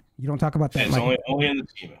only. You don't talk about that. It's like, only in the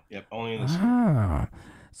Schema. Yep, only in the Schema.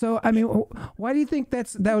 So I mean, why do you think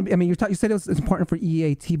that would be? I mean, you said it's important for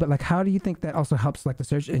EAT, but like, how do you think that also helps like the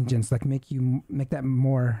search engines, like make that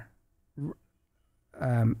more,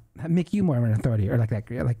 make you more of an authority, or like that,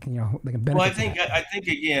 like, you know, like a benefit? Well, I think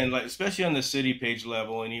again, like especially on the city page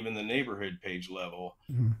level and even the neighborhood page level,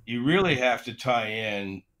 you really have to tie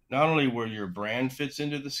in not only where your brand fits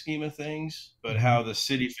into the scheme of things, but how the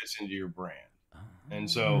city fits into your brand. And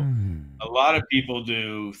so a lot of people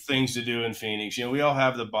do things to do in Phoenix. You know, we all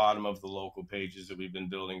have the bottom of the local pages that we've been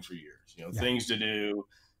building for years, you know, things to do,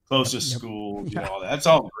 closest schools, you know, all that. That's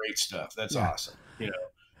all great stuff. That's awesome. You know,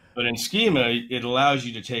 but in Schema, it allows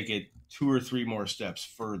you to take it 2 or 3 more steps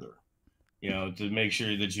further, you know, to make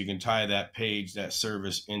sure that you can tie that page, that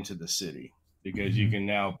service into the city, because you can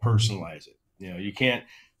now personalize it. You know, you can't,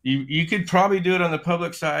 you could probably do it on the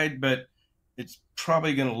public side, but it's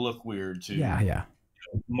probably going to look weird to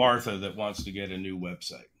Martha that wants to get a new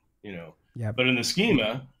website, you know. But in the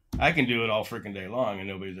Schema, I can do it all freaking day long and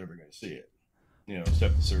nobody's ever going to see it, you know,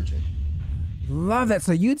 except the search engine. Love that.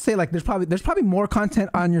 So you'd say like there's probably more content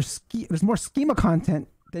on your there's more Schema content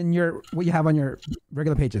than what you have on your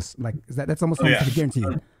regular pages. Like that's almost like a guarantee.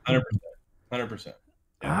 100%.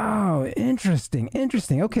 Oh,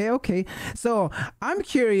 interesting. Okay. So I'm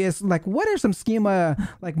curious, like, what are some Schema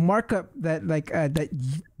like markup that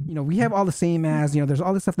you know, we have all the same as, you know, there's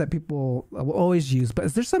all this stuff that people will always use, but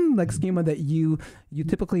is there some like Schema that you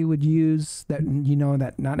typically would use that, you know,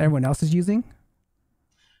 that not everyone else is using?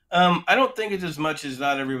 I don't think it's as much as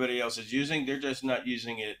not everybody else is using. They're just not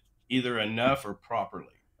using it either enough or properly.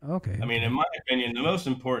 Okay. I mean, in my opinion, the most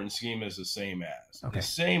important schema is the same as. Okay. The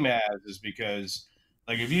same as is because,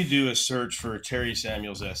 like, if you do a search for Terry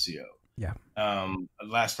Samuels SEO,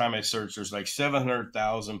 last time I searched, there's like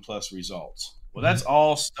 700,000 plus results. Well, that's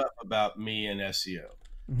all stuff about me and SEO.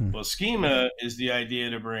 Well, Schema is the idea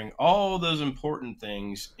to bring all those important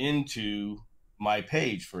things into my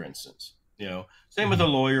page, for instance. You know, same with a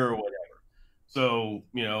lawyer or whatever. So,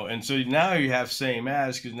 you know, and so now you have same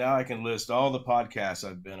as, because now I can list all the podcasts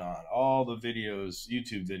I've been on, all the videos,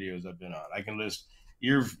 YouTube videos I've been on. I can list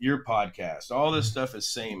your podcast. All this stuff is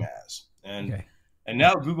same as. And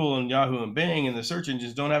now Google and Yahoo and Bing and the search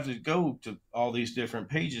engines don't have to go to all these different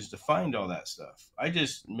pages to find all that stuff. I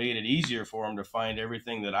just made it easier for them to find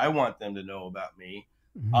everything that I want them to know about me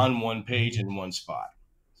on one page in one spot.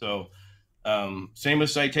 So same with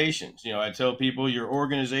citations. You know, I tell people your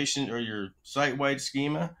organization or your site-wide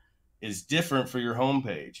schema is different for your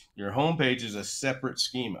homepage. Your homepage is a separate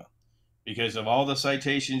schema because of all the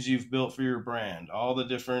citations you've built for your brand, all the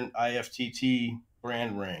different IFTT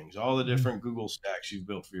brand rings, all the different Google stacks you've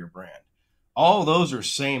built for your brand. All those are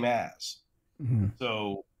same as.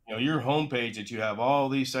 So, you know, your homepage that you have all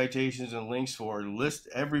these citations and links for, list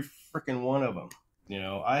every freaking one of them. You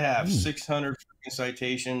know, I have 600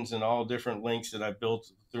 citations and all different links that I've built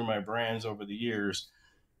through my brands over the years,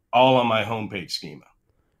 all on my homepage schema.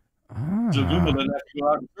 So Google doesn't have to go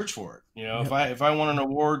out and search for it. You know, if I won an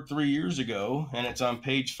award 3 years ago and it's on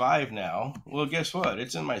page 5 now, well, guess what?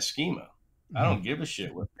 It's in my schema. I don't give a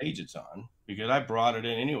shit what page it's on because I brought it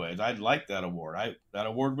in anyways. I liked that award. That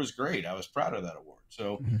award was great. I was proud of that award.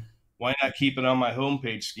 So why not keep it on my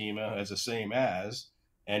homepage schema as the same as,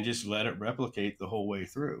 and just let it replicate the whole way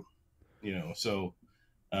through, you know? So,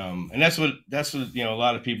 and that's what, you know, a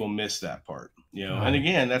lot of people miss that part, you know? And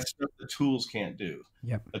again, that's stuff the tools can't do.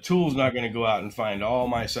 The tool's not going to go out and find all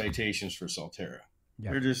my citations for Solterra.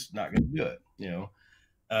 They're just not going to do it, you know?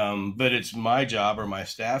 But it's my job or my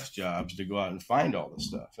staff's jobs to go out and find all this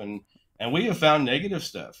stuff. And we have found negative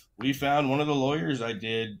stuff. We found one of the lawyers I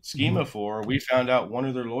did schema for, we found out one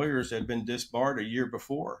of their lawyers had been disbarred a year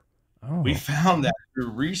before. We found that through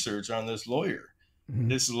research on this lawyer.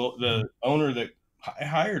 The owner that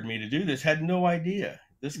hired me to do this had no idea.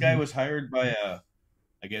 This guy was hired by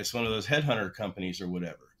I guess one of those headhunter companies or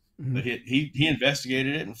whatever. But he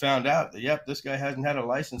investigated it and found out that, yep, this guy hasn't had a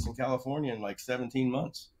license in California in like 17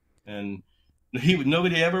 months. And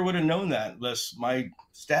nobody ever would have known that unless my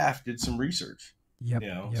staff did some research. You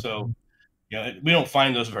know, so, you know, we don't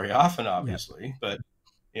find those very often, obviously, but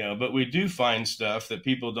you know, but we do find stuff that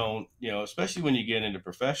people don't, you know, especially when you get into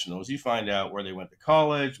professionals, you find out where they went to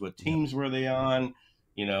college, what teams were they on,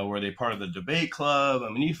 you know, were they part of the debate club? I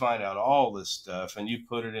mean, you find out all this stuff and you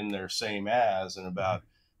put it in their same as and about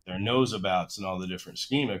their knows abouts and all the different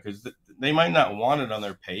schema, because they might not want it on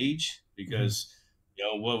their page because, you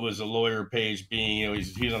know, what was the lawyer page being, you know,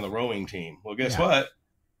 he's on the rowing team. Well, guess what?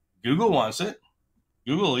 Google wants it.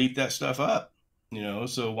 Google will eat that stuff up, you know,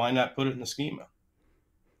 so why not put it in the schema?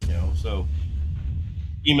 You know, so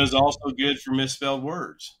schema is also good for misspelled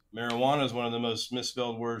words. Marijuana is one of the most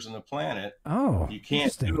misspelled words on the planet. Oh, you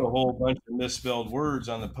can't do a whole bunch of misspelled words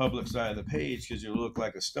on the public side of the page because you look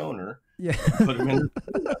like a stoner. Yeah. Put them in,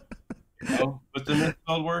 you know, put the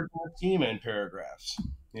misspelled words in the schema in paragraphs,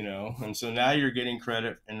 you know, and so now you're getting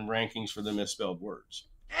credit and rankings for the misspelled words.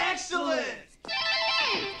 Excellent.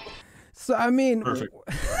 So I mean, perfect.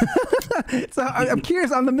 So I'm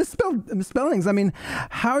curious on the misspellings. I mean,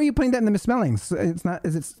 how are you putting that in the misspellings? It's not.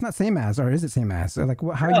 It's not same as, or is it same as? Or like,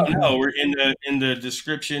 what? How? No, we're in the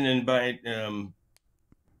description and by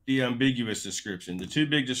the ambiguous description. The two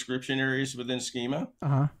big description areas within schema.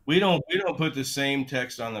 We don't put the same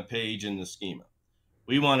text on the page in the schema.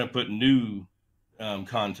 We want to put new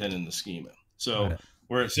content in the schema. So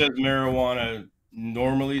where it says marijuana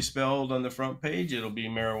normally spelled on the front page, it'll be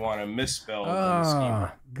marijuana misspelled in the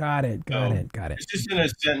schema. Got it. It's just in a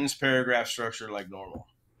sentence paragraph structure like normal.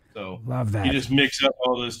 So love that. You just mix up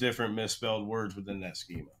all those different misspelled words within that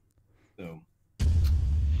schema. So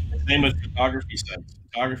same with photography sites.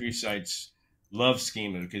 Photography sites love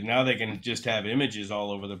schema because now they can just have images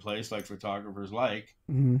all over the place like photographers like.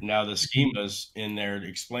 Now the schema's in there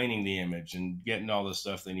explaining the image and getting all the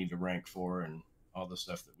stuff they need to rank for and all the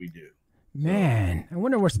stuff that we do. Man, I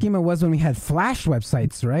wonder where schema was when we had Flash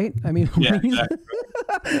websites, right? I mean, exactly.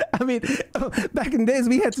 I mean, back in the days,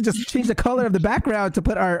 we had to just change the color of the background to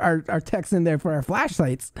put our text in there for our Flash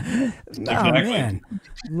sites. Exactly. Oh, man.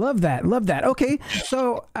 Love that. Okay,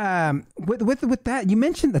 so with that, you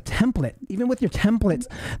mentioned the template. Even with your templates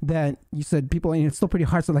that you said people, it's still pretty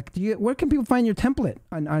hard. So like, where can people find your template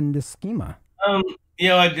on this schema? You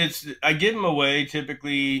know, I give them away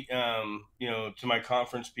typically, you know, to my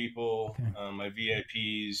conference people, my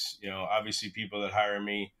VIPs, you know, obviously people that hire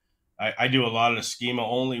me. I do a lot of schema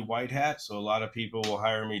only white hat. So a lot of people will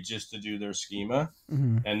hire me just to do their schema.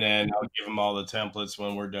 And then I'll give them all the templates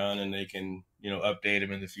when we're done and they can, you know, update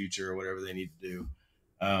them in the future or whatever they need to do.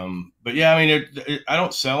 But yeah, I mean, I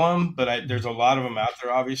don't sell them, but there's a lot of them out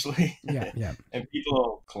there, obviously. Yeah. And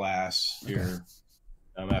people class here.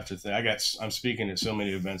 I'm speaking at so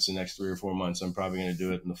many events the next 3 or 4 months. I'm probably going to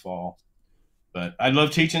do it in the fall, but I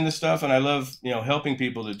love teaching this stuff and I love, you know, helping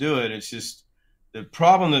people to do it. It's just the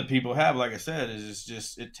problem that people have, like I said,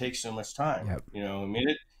 is it takes so much time. You know, I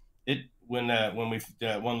mean, when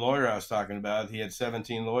one lawyer I was talking about, he had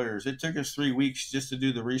 17 lawyers. It took us 3 weeks just to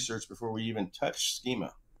do the research before we even touched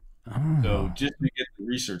schema. So just to get the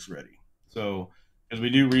research ready. So, because we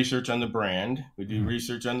do research on the brand, we do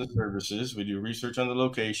research on the services, we do research on the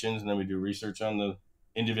locations, and then we do research on the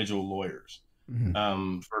individual lawyers.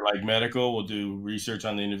 For like medical, we'll do research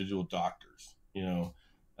on the individual doctors. You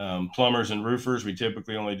know, plumbers and roofers, we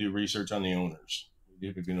typically only do research on the owners. We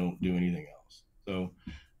typically don't do anything else. So,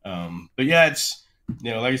 but yeah, it's,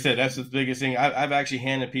 you know, like I said, that's the biggest thing. I've actually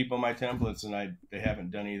handed people my templates and they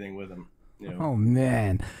haven't done anything with them. You know? Oh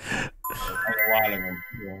man. A lot of them.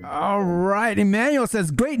 Yeah. All right. Emmanuel says,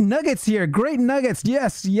 great nuggets here. Great nuggets.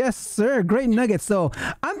 Yes, sir. Great nuggets. So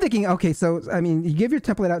I'm thinking, okay, so I mean, you give your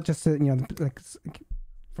template out just to, you know, like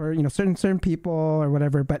for, you know, certain people or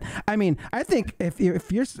whatever. But I mean, I think if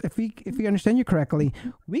we understand you correctly,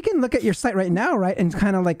 we can look at your site right now, right, and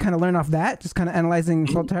kind of learn off that, just kind of analyzing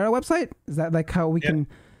Solterra website. Is that like how we can?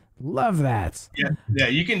 Love that. Yeah,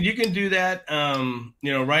 you can do that.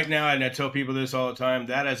 You know, right now, and I tell people this all the time,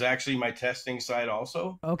 that is actually my testing site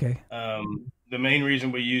also. Okay. The main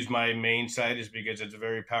reason we use my main site is because it's a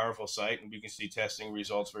very powerful site and we can see testing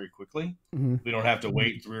results very quickly. We don't have to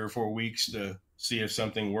wait 3 or 4 weeks to see if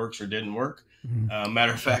something works or didn't work.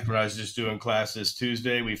 Matter of fact, when I was just doing class this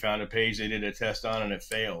Tuesday, we found a page they did a test on and it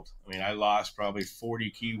failed. I mean, I lost probably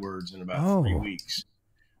 40 keywords in about 3 weeks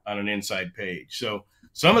on an inside page. So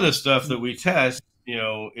some of the stuff that we test, you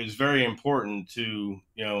know, is very important to,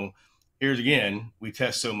 you know, here's again, we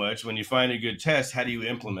test so much. When you find a good test, how do you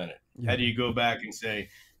implement it? How do you go back and say,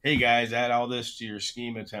 hey guys, add all this to your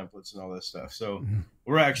schema templates and all this stuff? So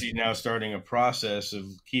we're actually now starting a process of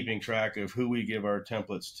keeping track of who we give our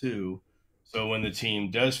templates to. So when the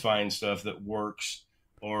team does find stuff that works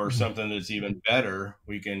or something that's even better,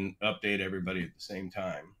 we can update everybody at the same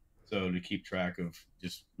time. So to keep track of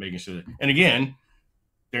just making sure that, and again,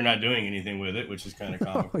 they're not doing anything with it, which is kind of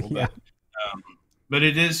comical. Oh, yeah. But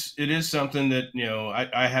it is something that, you know,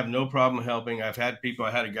 I have no problem helping. I had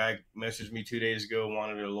a guy message me 2 days ago,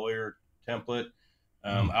 wanted a lawyer template.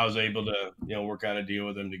 I was able to, you know, work out a deal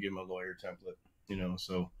with him to give him a lawyer template, you know,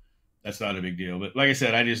 so that's not a big deal. But like I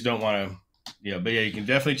said, I just don't want to, you know, but yeah, you can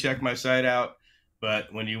definitely check my site out.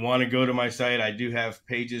 But when you want to go to my site, I do have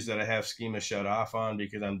pages that I have schema shut off on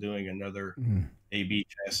because I'm doing another A/B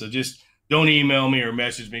test. So just don't email me or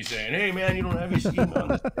message me saying, "Hey man, you don't have any schema on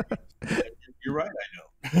this page." You're right, I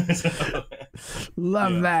don't. So,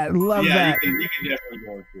 Love that. Love that. You can definitely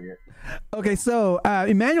go through it. Okay, so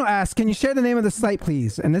Emmanuel asks, can you share the name of the site,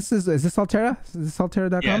 please? And is this Saltera? Is this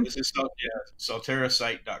Saltera.com? Yeah, this is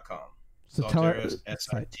salterasite.com. Saltera,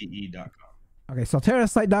 SITE.com. Okay,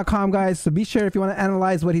 salterasite.com, guys. So be sure, if you want to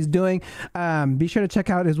analyze what he's doing, be sure to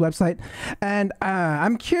check out his website. And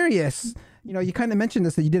I'm curious, you know, you kind of mentioned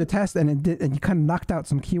this, that you did a test and you kind of knocked out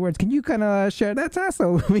some keywords. Can you kind of share that test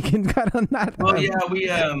so we can kind of not? Well, yeah, we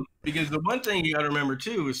because the one thing you got to remember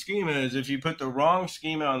too with schema is if you put the wrong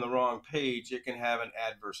schema on the wrong page, it can have an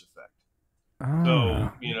adverse effect. So,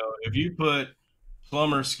 you know, if you put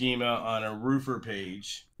plumber schema on a roofer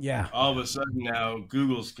page, all of a sudden now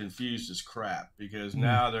Google's confused as crap because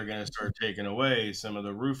now they're going to start taking away some of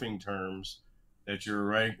the roofing terms that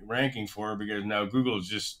you're ranking for because now Google's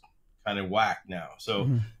just kind of whacked now. So,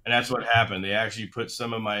 and that's what happened. They actually put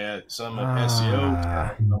some of my SEO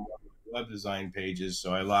terms on web design pages,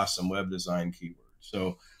 so I lost some web design keywords.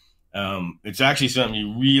 So, it's actually something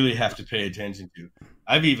you really have to pay attention to.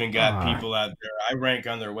 I've even got people out there, I rank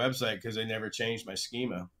on their website because they never changed my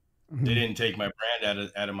schema. They didn't take my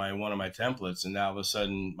brand out of one of my templates, and now all of a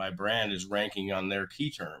sudden my brand is ranking on their key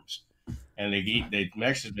terms. And they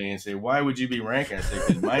message me and say, "Why would you be ranking?" I say,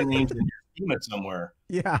 "Because my name's in your schema somewhere.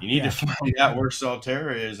 You need to find out where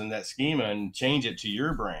Saltera is in that schema and change it to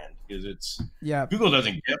your brand because it's Google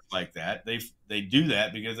doesn't get like that. They do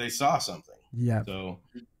that because they saw something. So,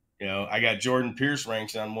 you know, I got Jordan Pierce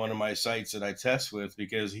ranks on one of my sites that I test with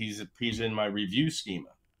because he's in my review schema.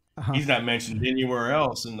 He's not mentioned anywhere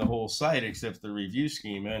else in the whole site except the review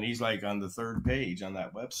schema, and he's like on the 3rd page on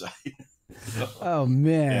that website. So, oh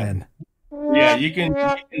man. Yeah, you can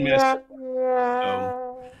miss it.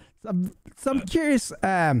 So I'm curious.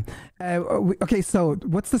 Okay, so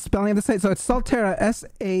what's the spelling of the site? So it's Saltera,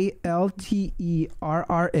 Salterra.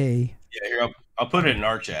 Yeah, here I'll put it in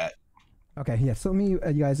our chat. Okay, yeah. So let me,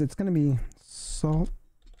 you guys, it's gonna be Saltera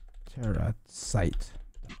site.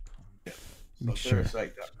 Make sure. So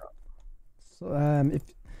so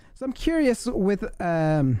I'm curious with this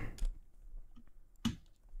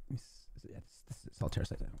is Saltera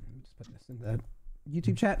site. Just put this in the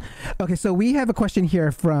YouTube chat. Okay, so we have a question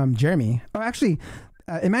here from Jeremy. Oh, actually,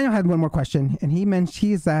 Emmanuel had one more question, and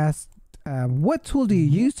he's asked, what tool do you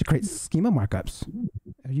use to create schema markups?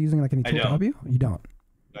 Are you using like any tool to help you? You don't?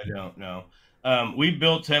 I don't know. We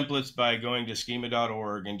built templates by going to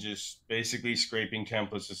schema.org and just basically scraping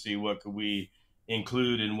templates to see what could we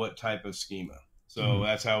include in what type of schema. So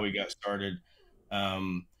that's how we got started.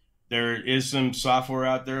 There is some software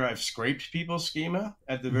out there. I've scraped people's schema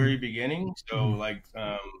at the very beginning. So like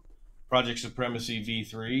Project Supremacy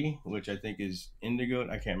V3, which I think is Indigo.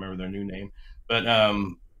 I can't remember their new name, but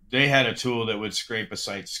they had a tool that would scrape a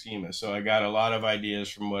site schema. So I got a lot of ideas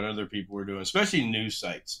from what other people were doing, especially news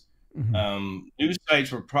sites. News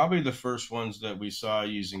sites were probably the first ones that we saw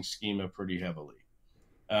using schema pretty heavily.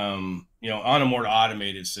 You know, on a more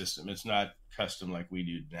automated system. It's not custom like we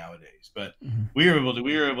do nowadays, but we were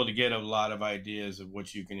able to get a lot of ideas of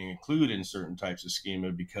what you can include in certain types of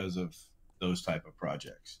schema because of those type of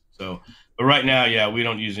projects. So, but right now, yeah, we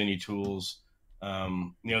don't use any tools.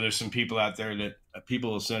 You know, there's some people out there that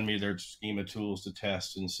people will send me their schema tools to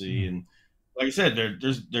test and see. And like I said,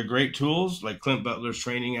 they're great tools. Like Clint Butler's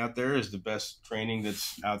training out there is the best training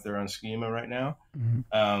that's out there on schema right now.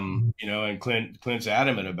 You know, and Clint's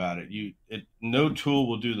adamant about it. No tool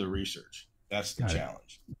will do the research. That's the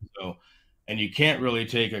challenge. So, and you can't really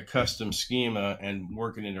take a custom schema and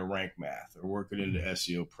work it into rank math or work it into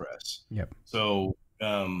SEO Press. So,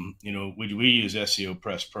 you know, we use SEO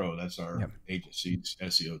Press Pro. That's our agency's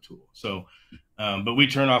SEO tool. So, but we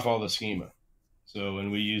turn off all the schema. So,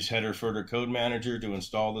 and we use Header Footer Code Manager to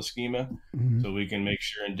install the schema, so we can make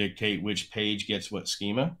sure and dictate which page gets what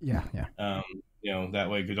schema. You know, that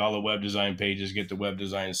way, because all the web design pages get the web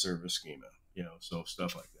design service schema. You know, so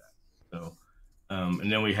stuff like that. So,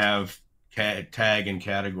 and then we have tag and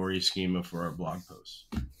category schema for our blog posts.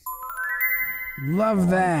 Love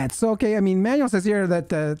that. So, okay, I mean, Manuel says here that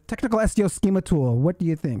the technical SEO schema tool. What do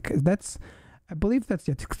you think? That's I believe that's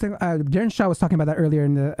Darren Shaw was talking about that earlier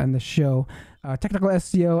in the show. Technical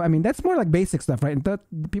SEO. I mean, that's more like basic stuff, right? And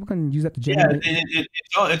people can use that to generate. Yeah,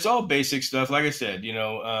 it's all basic stuff. Like I said,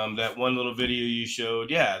 that one little video you showed.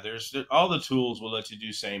 Yeah, there's all the tools will let you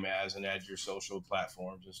do same as and add your social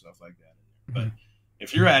platforms and stuff like that. But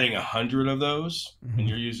if you're adding 100 of those and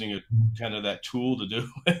you're using a kind of that tool to do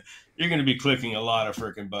it, you're going to be clicking a lot of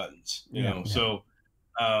freaking buttons. You know, so.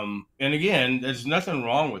 And again, there's nothing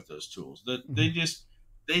wrong with those tools. They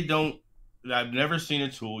don't. I've never seen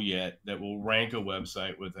a tool yet that will rank a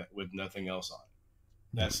website with nothing else on it.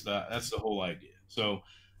 That's the whole idea. So,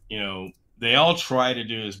 they all try to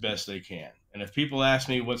do as best they can. And if people ask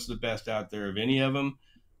me what's the best out there of any of them,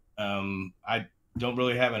 I don't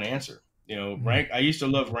really have an answer. I used to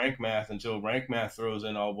love Rank Math until Rank Math throws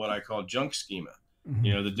in all what I call junk schema.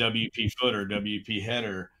 The WP footer, WP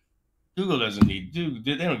header. Google doesn't need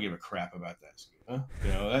they don't give a crap about that schema.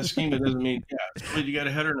 That schema doesn't mean you got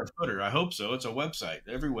a header and a footer. I hope so. It's a website.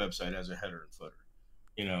 Every website has a header and footer.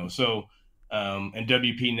 So and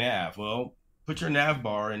WP nav. Well, put your nav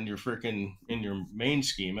bar in your main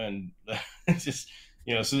schema, and it's just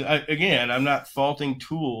So I'm not faulting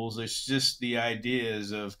tools. It's just the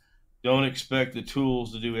ideas of don't expect the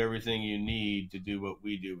tools to do everything you need to do what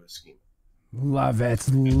we do with schema. Love it.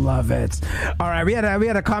 All right, we had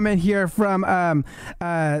a comment here from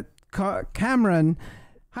Cameron.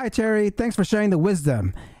 Hi Terry, thanks for sharing the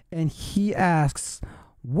wisdom. And he asks,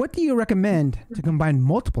 what do you recommend to combine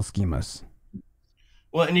multiple schemas?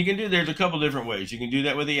 Well, and you can there's a couple different ways. You can do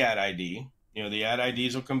that with the ad ID. The ad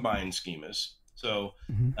IDs will combine schemas. So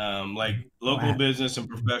like local business and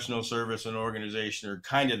professional service and organization are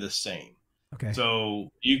kind of the same. Okay. So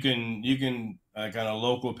you can like on a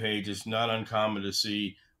local page, it's not uncommon to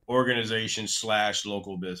see organization /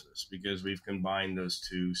 local business because we've combined those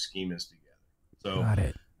two schemas together. So got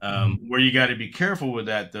it. Where you got to be careful with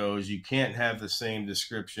that though is you can't have the same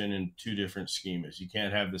description in two different schemas. You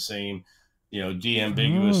can't have the same,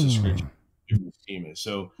 de-ambiguous description in different schemas.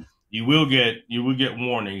 So you will get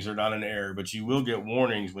warnings. They're not an error, but you will get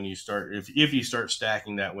warnings when you start if you start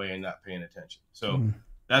stacking that way and not paying attention. So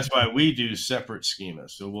that's why we do separate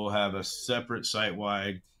schemas. So we'll have a separate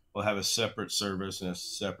site-wide, we'll have a separate service, and a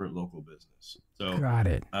separate local business. So got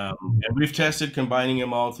it. And we've tested combining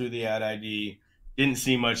them all through the ad ID. Didn't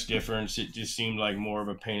see much difference. It just seemed like more of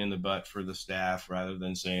a pain in the butt for the staff rather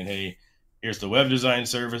than saying, hey, here's the web design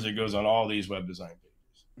service. It goes on all these web design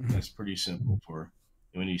pages. That's pretty simple for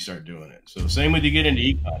when you start doing it. So same with you get into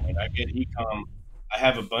e-com. When I get e-com, I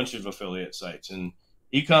have a bunch of affiliate sites, and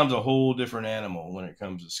e-com's a whole different animal when it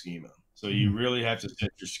comes to schema. So you really have to set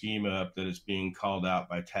your schema up that it's being called out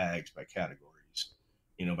by tags, by categories,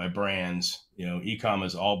 by brands. E-com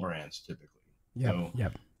is all brands typically.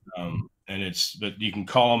 Yep. But you can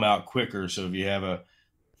call them out quicker. So if you have a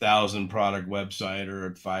 1,000 product website or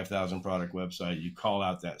a 5,000 product website, you call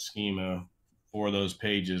out that schema for those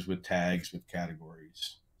pages with tags, with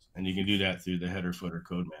categories. And you can do that through the header footer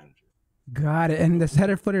code manager. Got it. And this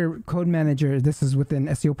header footer code manager, this is within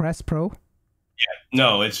SEO Press Pro? Yeah,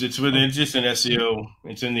 no, it's within just an SEO.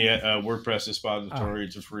 It's in the WordPress repository.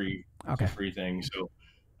 It's a free thing. So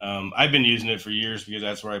I've been using it for years because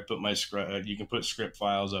that's where I put my script. You can put script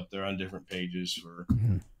files up there on different pages for,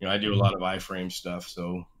 I do a lot of iframe stuff.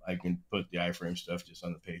 So I can put the iframe stuff just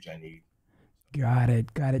on the page I need. Got it.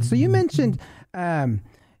 So you mentioned, oh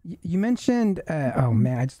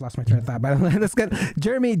man, I just lost my train of thought, but let's get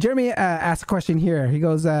Jeremy asked a question here. He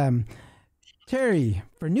goes, Terry,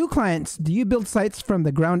 for new clients, do you build sites from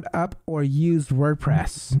the ground up or use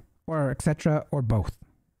WordPress or etc. or both?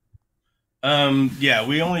 Yeah,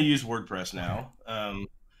 we only use WordPress now.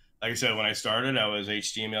 Like I said, when I started, I was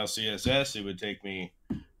HTML, CSS. It would take me,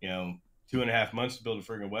 2.5 months to build a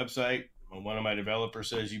freaking website. One of my developers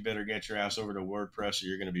says, you better get your ass over to WordPress or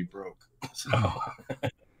you're going to be broke.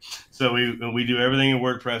 So we do everything in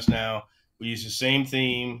WordPress now. We use the same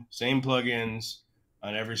theme, same plugins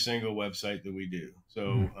on every single website that we do.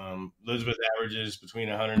 So Elizabeth averages between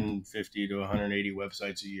 150 to 180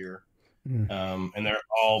 websites a year. And they're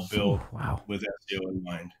all built with SEO in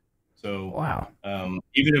mind. So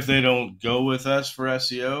even if they don't go with us for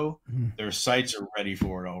SEO, their sites are ready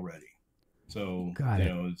for it already. So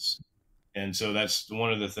and so that's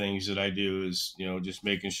one of the things that I do is just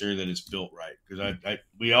making sure that it's built right, because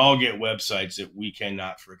we all get websites that we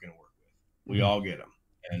cannot freaking work with. We all get them,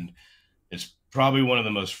 and it's probably one of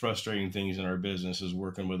the most frustrating things in our business is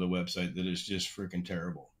working with a website that is just freaking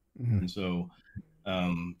terrible. And so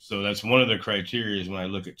so that's one of the criteria is when I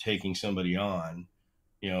look at taking somebody on,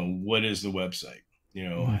 what is the website?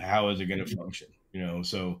 How is it going to function?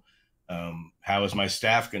 So How is my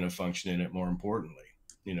staff going to function in it? More importantly,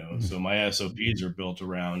 so my SOPs are built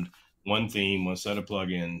around one theme, one set of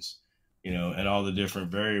plugins, and all the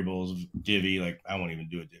different variables. Divi, like I won't even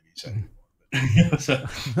do a Divi set anymore.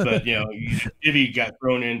 But Divi got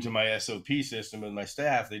thrown into my SOP system with my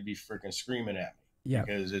staff, they'd be freaking screaming at me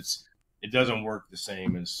because it doesn't work the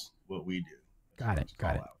same as what we do. Got it.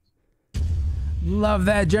 Love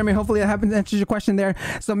that, Jeremy. Hopefully that answers your question there.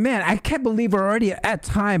 So, man, I can't believe we're already at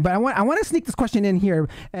time, but I want to sneak this question in here.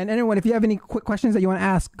 And anyone, if you have any quick questions that you want to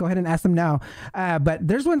ask, go ahead and ask them now. But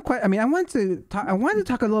there's one question. I mean, I wanted to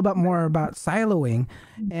talk a little bit more about siloing,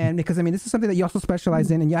 and because this is something that you also specialize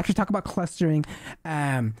in, and you actually talk about clustering.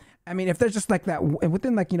 I mean, if there's just like that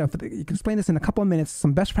within if you can explain this in a couple of minutes,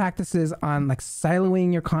 some best practices on like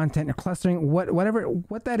siloing your content or clustering,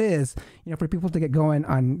 what that is, for people to get going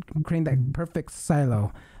on creating that perfect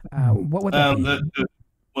silo. What would that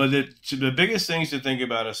be? The biggest things to think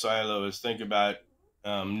about a silo is think about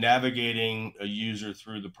navigating a user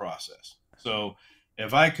through the process. So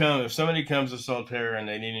if somebody comes to Solterra and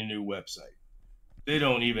they need a new website, they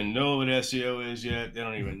don't even know what SEO is yet. They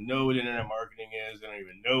don't even know what internet marketing is. They don't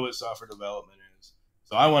even know what software development is.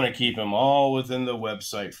 So I want to keep them all within the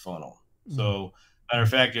website funnel. So matter of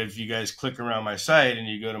fact, if you guys click around my site and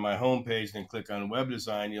you go to my homepage and click on web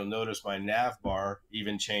design, you'll notice my nav bar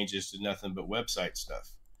even changes to nothing but website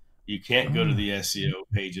stuff. You can't go to the SEO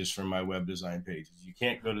pages from my web design pages. You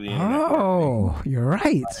can't go to the internet. Oh, you're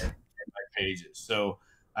right. My pages. So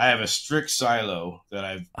I have a strict silo that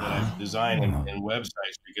I've designed in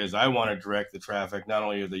websites because I want to direct the traffic not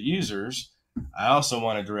only of the users, I also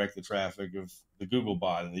want to direct the traffic of the Google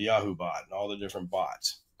bot and the Yahoo bot and all the different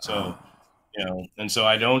bots. So, and so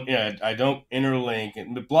I don't interlink.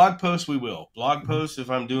 And the blog posts we will. Blog posts, if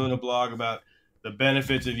I'm doing a blog about the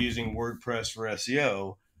benefits of using WordPress for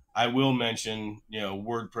SEO, I will mention,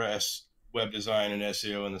 WordPress, web design, and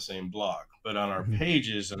SEO in the same blog. But on our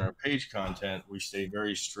pages and our page content, we stay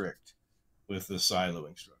very strict with the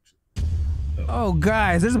siloing structure. So. Oh,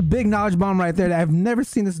 guys, there's a big knowledge bomb right there that I've never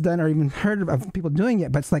seen this done or even heard of people doing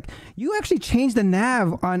it. But it's like you actually change the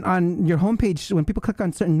nav on your homepage when people click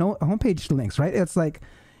on certain homepage links, right? It's like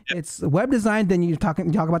it's web design, then you talk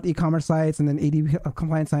about the e-commerce sites and then AD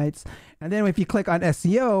compliant sites. And then if you click on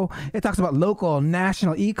SEO, it talks about local,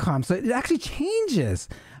 national, e-com. So it actually changes.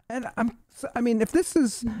 And if this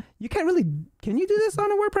is, can you do this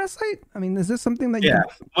on a WordPress site? I mean, is this something that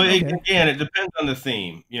again, it depends on the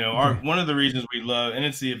theme. One of the reasons we love, and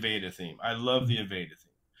it's the Aveda theme. I love the Aveda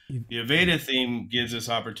theme. The Aveda theme gives us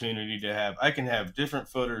opportunity to I can have different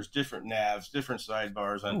footers, different navs, different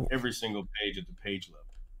sidebars on every single page at the page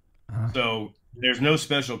level. So there's no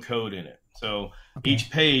special code in it. So each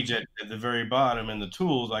page at the very bottom in the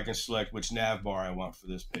tools, I can select which nav bar I want for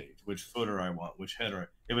this page, which footer I want, which header.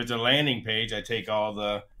 If it's a landing page, I take all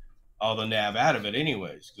the nav out of it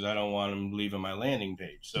anyways, because I don't want them leaving my landing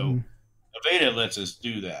page. So Aveda lets us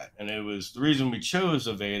do that. And it was the reason we chose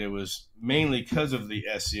Aveda was mainly because of the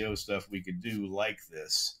SEO stuff we could do like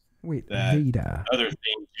this. Aveda. Other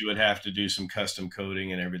things you would have to do some custom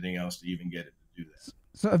coding and everything else to even get it to do that.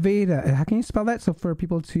 So Aveda, how can you spell that? So for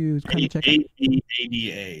people to kind of check it.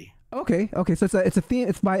 A-V-A-D-A. Okay. So it's a theme.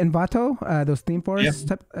 It's by Envato, those theme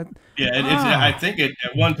forests. I think at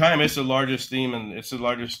one time it's the largest theme, and it's the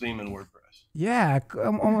largest theme in WordPress. Yeah,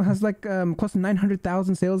 almost has like close to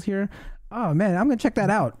 900,000 sales here. Oh man, I'm gonna check that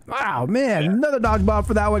out. Wow, man, another knowledge bomb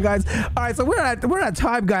for that one, guys. All right, so we're at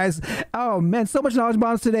time, guys. Oh man, so much knowledge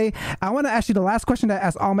bombs today. I want to ask you the last question that I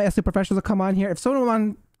ask all my SEO professionals to come on here. If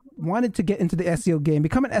someone wanted to get into the SEO game,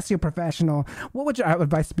 become an SEO professional, what would your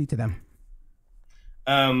advice be to them?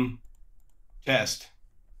 Test,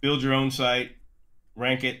 build your own site,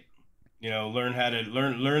 rank it, learn how to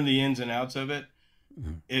learn the ins and outs of it.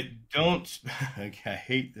 I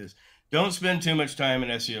hate this. Don't spend too much time in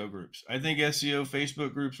SEO groups. I think SEO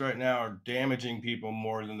Facebook groups right now are damaging people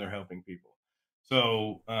more than they're helping people.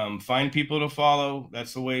 So find people to follow.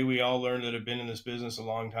 That's the way we all learn that have been in this business a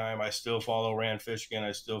long time. I still follow Rand Fishkin.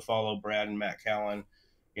 I still follow Brad and Matt Callan.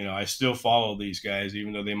 I still follow these guys,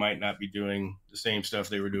 even though they might not be doing the same stuff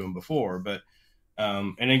they were doing before. But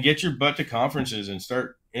and then get your butt to conferences and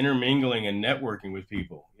start intermingling and networking with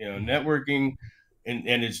people. Networking, and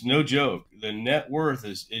it's no joke. The net worth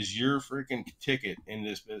is your freaking ticket in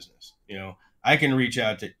this business. I can reach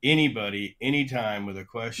out to anybody anytime with a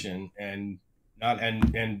question and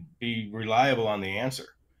be reliable on the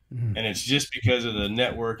answer. And it's just because of the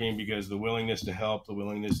networking, because the willingness to help, the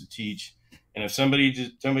willingness to teach. And if somebody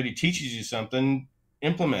teaches you something,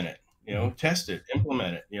 implement it, test it,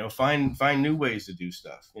 implement it, find new ways to do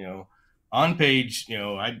stuff, on page.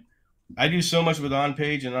 I do so much with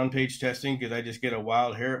on-page and on-page testing because I just get a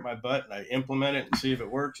wild hair at my butt and I implement it and see if it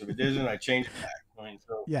works. If it doesn't, I change it back. I mean,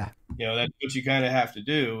 so, yeah, you know, that's what you kind of have to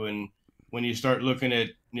do. And when you start looking at,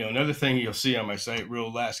 you know, another thing you'll see on my site,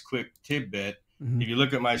 real last quick tidbit, if you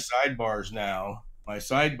look at my sidebars now, my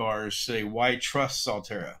sidebars say, why trust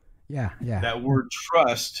Saltera? Yeah, yeah. That word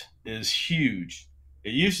trust is huge.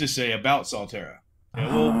 It used to say about Saltera. You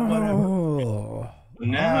know, well, whatever.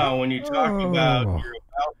 Now, when you talk about your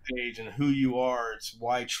about page and who you are, it's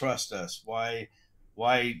why trust us, why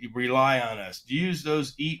rely on us. Use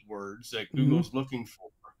those EAT words that Google's looking for,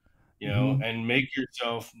 you know, and make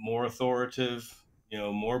yourself more authoritative, you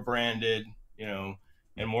know, more branded, you know,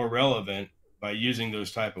 and more relevant by using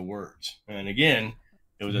those type of words. And again,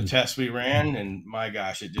 it was a test we ran, and my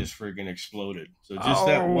gosh, it just freaking exploded. So just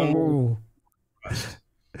that one word.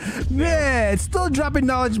 Man, it's still dropping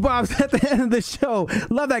knowledge bombs at the end of the show.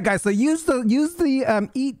 Love that, guys. So use the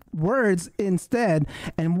EAT words instead,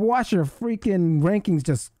 and watch your freaking rankings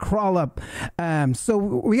just crawl up. So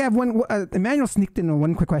we have one. Emmanuel sneaked in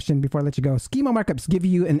one quick question before I let you go. Schema markups give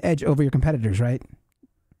you an edge over your competitors, right?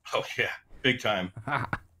 Oh yeah, big time.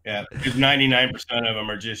 Yeah, because 99% of them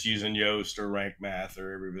are just using Yoast or Rank Math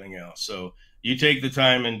or everything else. So you take the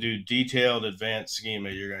time and do detailed, advanced schema,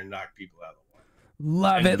 you're going to knock people out of the water.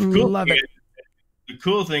 Love it, love it. The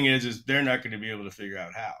cool thing is they're not going to be able to figure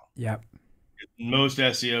out how. Yep. Most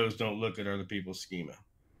SEOs don't look at other people's schema.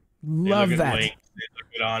 Love they look that. At links, they look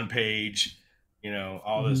at on page, you know,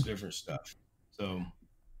 all this different stuff. So.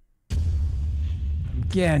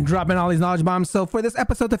 Again, dropping all these knowledge bombs. So for this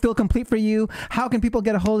episode to feel complete for you, how can people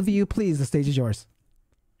get a hold of you? Please, the stage is yours.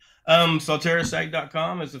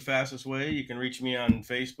 Salterasite.com is the fastest way. You can reach me on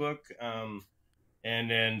Facebook.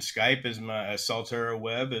 And then Skype is my Saltera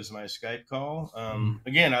Web is my Skype call.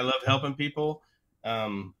 Again, I love helping people.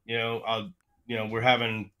 You know, we're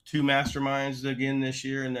having 2 masterminds again this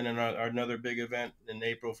year, and then another big event in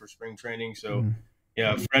April for spring training. So,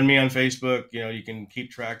 yeah, friend me on Facebook. You know, you can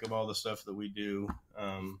keep track of all the stuff that we do.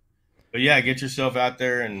 But yeah, get yourself out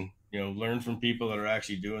there and, you know, learn from people that are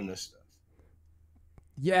actually doing this stuff.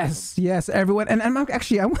 Yes, yes, everyone. And I'm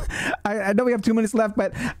actually, I know we have 2 minutes left,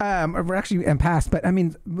 but we're actually past. But I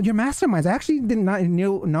mean, your masterminds, I actually did not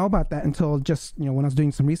know about that until just, you know, when I was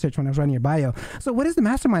doing some research when I was writing your bio. So what is the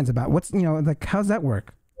masterminds about? What's, you know, like, how's that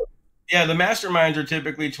work? Yeah, the masterminds are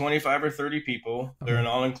typically 25 or 30 people. They're an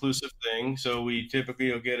all-inclusive thing. So we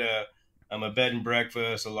typically will get a bed and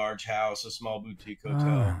breakfast, a large house, a small boutique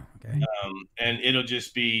hotel. And it'll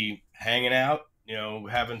just be hanging out, you know,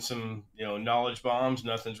 having some, you know, knowledge bombs.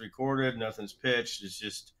 Nothing's recorded, nothing's pitched. It's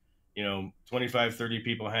just, you know, 25, 30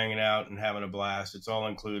 people hanging out and having a blast. It's all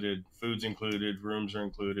included. Food's included. Rooms are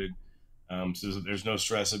included. So there's no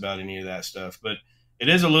stress about any of that stuff. But it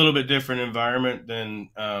is a little bit different environment than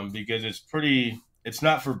because it's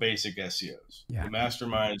not for basic SEOs. Yeah. The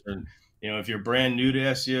masterminds are, you know, if you're brand new to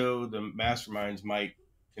SEO, the masterminds might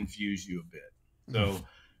confuse you a bit. So,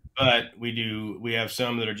 but we have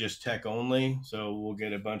some that are just tech only. So we'll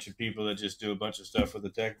get a bunch of people that just do a bunch of stuff with the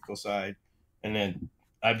technical side. And then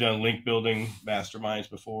I've done link building masterminds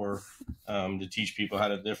before to teach people how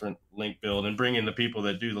to different link build and bring in the people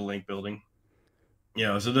that do the link building. You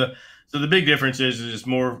know, so the big difference is it's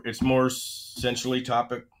more centrally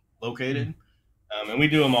topic located. And we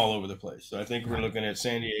do them all over the place. So I think we're looking at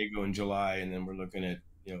San Diego in July, and then we're looking at,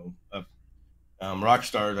 you know,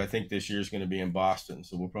 Rockstars. I think this year is going to be in Boston.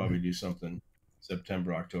 So we'll probably do something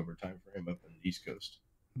September, October timeframe up on the East Coast.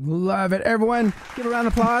 Love it. Everyone, give a round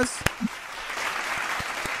of applause.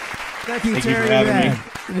 Thank you, Terry.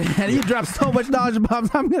 Man, you dropped so much knowledge bombs.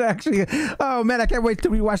 I'm going to actually, oh man, I can't wait to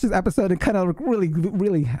rewatch this episode and kind of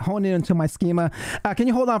really hone in into my schema. Can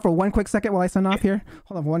you hold on for one quick second while I sign off here?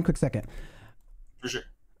 Hold on for one quick second. For sure.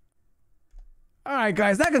 All right,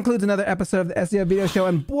 guys, that concludes another episode of the SEO Video Show.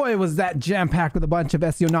 And boy, was that jam-packed with a bunch of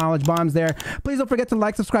SEO knowledge bombs there. Please don't forget to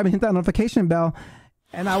like, subscribe, and hit that notification bell.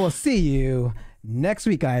 And I will see you next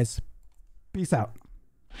week, guys. Peace out.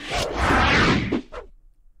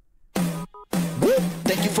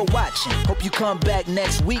 Thank you for watching. Hope you come back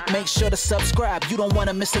next week. Make sure to subscribe. You don't want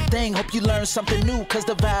to miss a thing. Hope you learn something new, because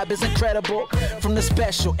the vibe is incredible. From the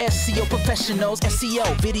special SEO professionals,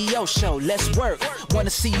 SEO video show. Let's work. Want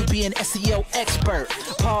to see you be an SEO expert.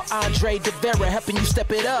 Paul-Andre de Vera helping you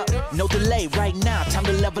step it up. No delay right now. Time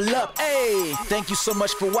to level up. Hey, thank you so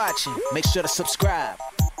much for watching. Make sure to subscribe.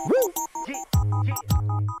 Woo!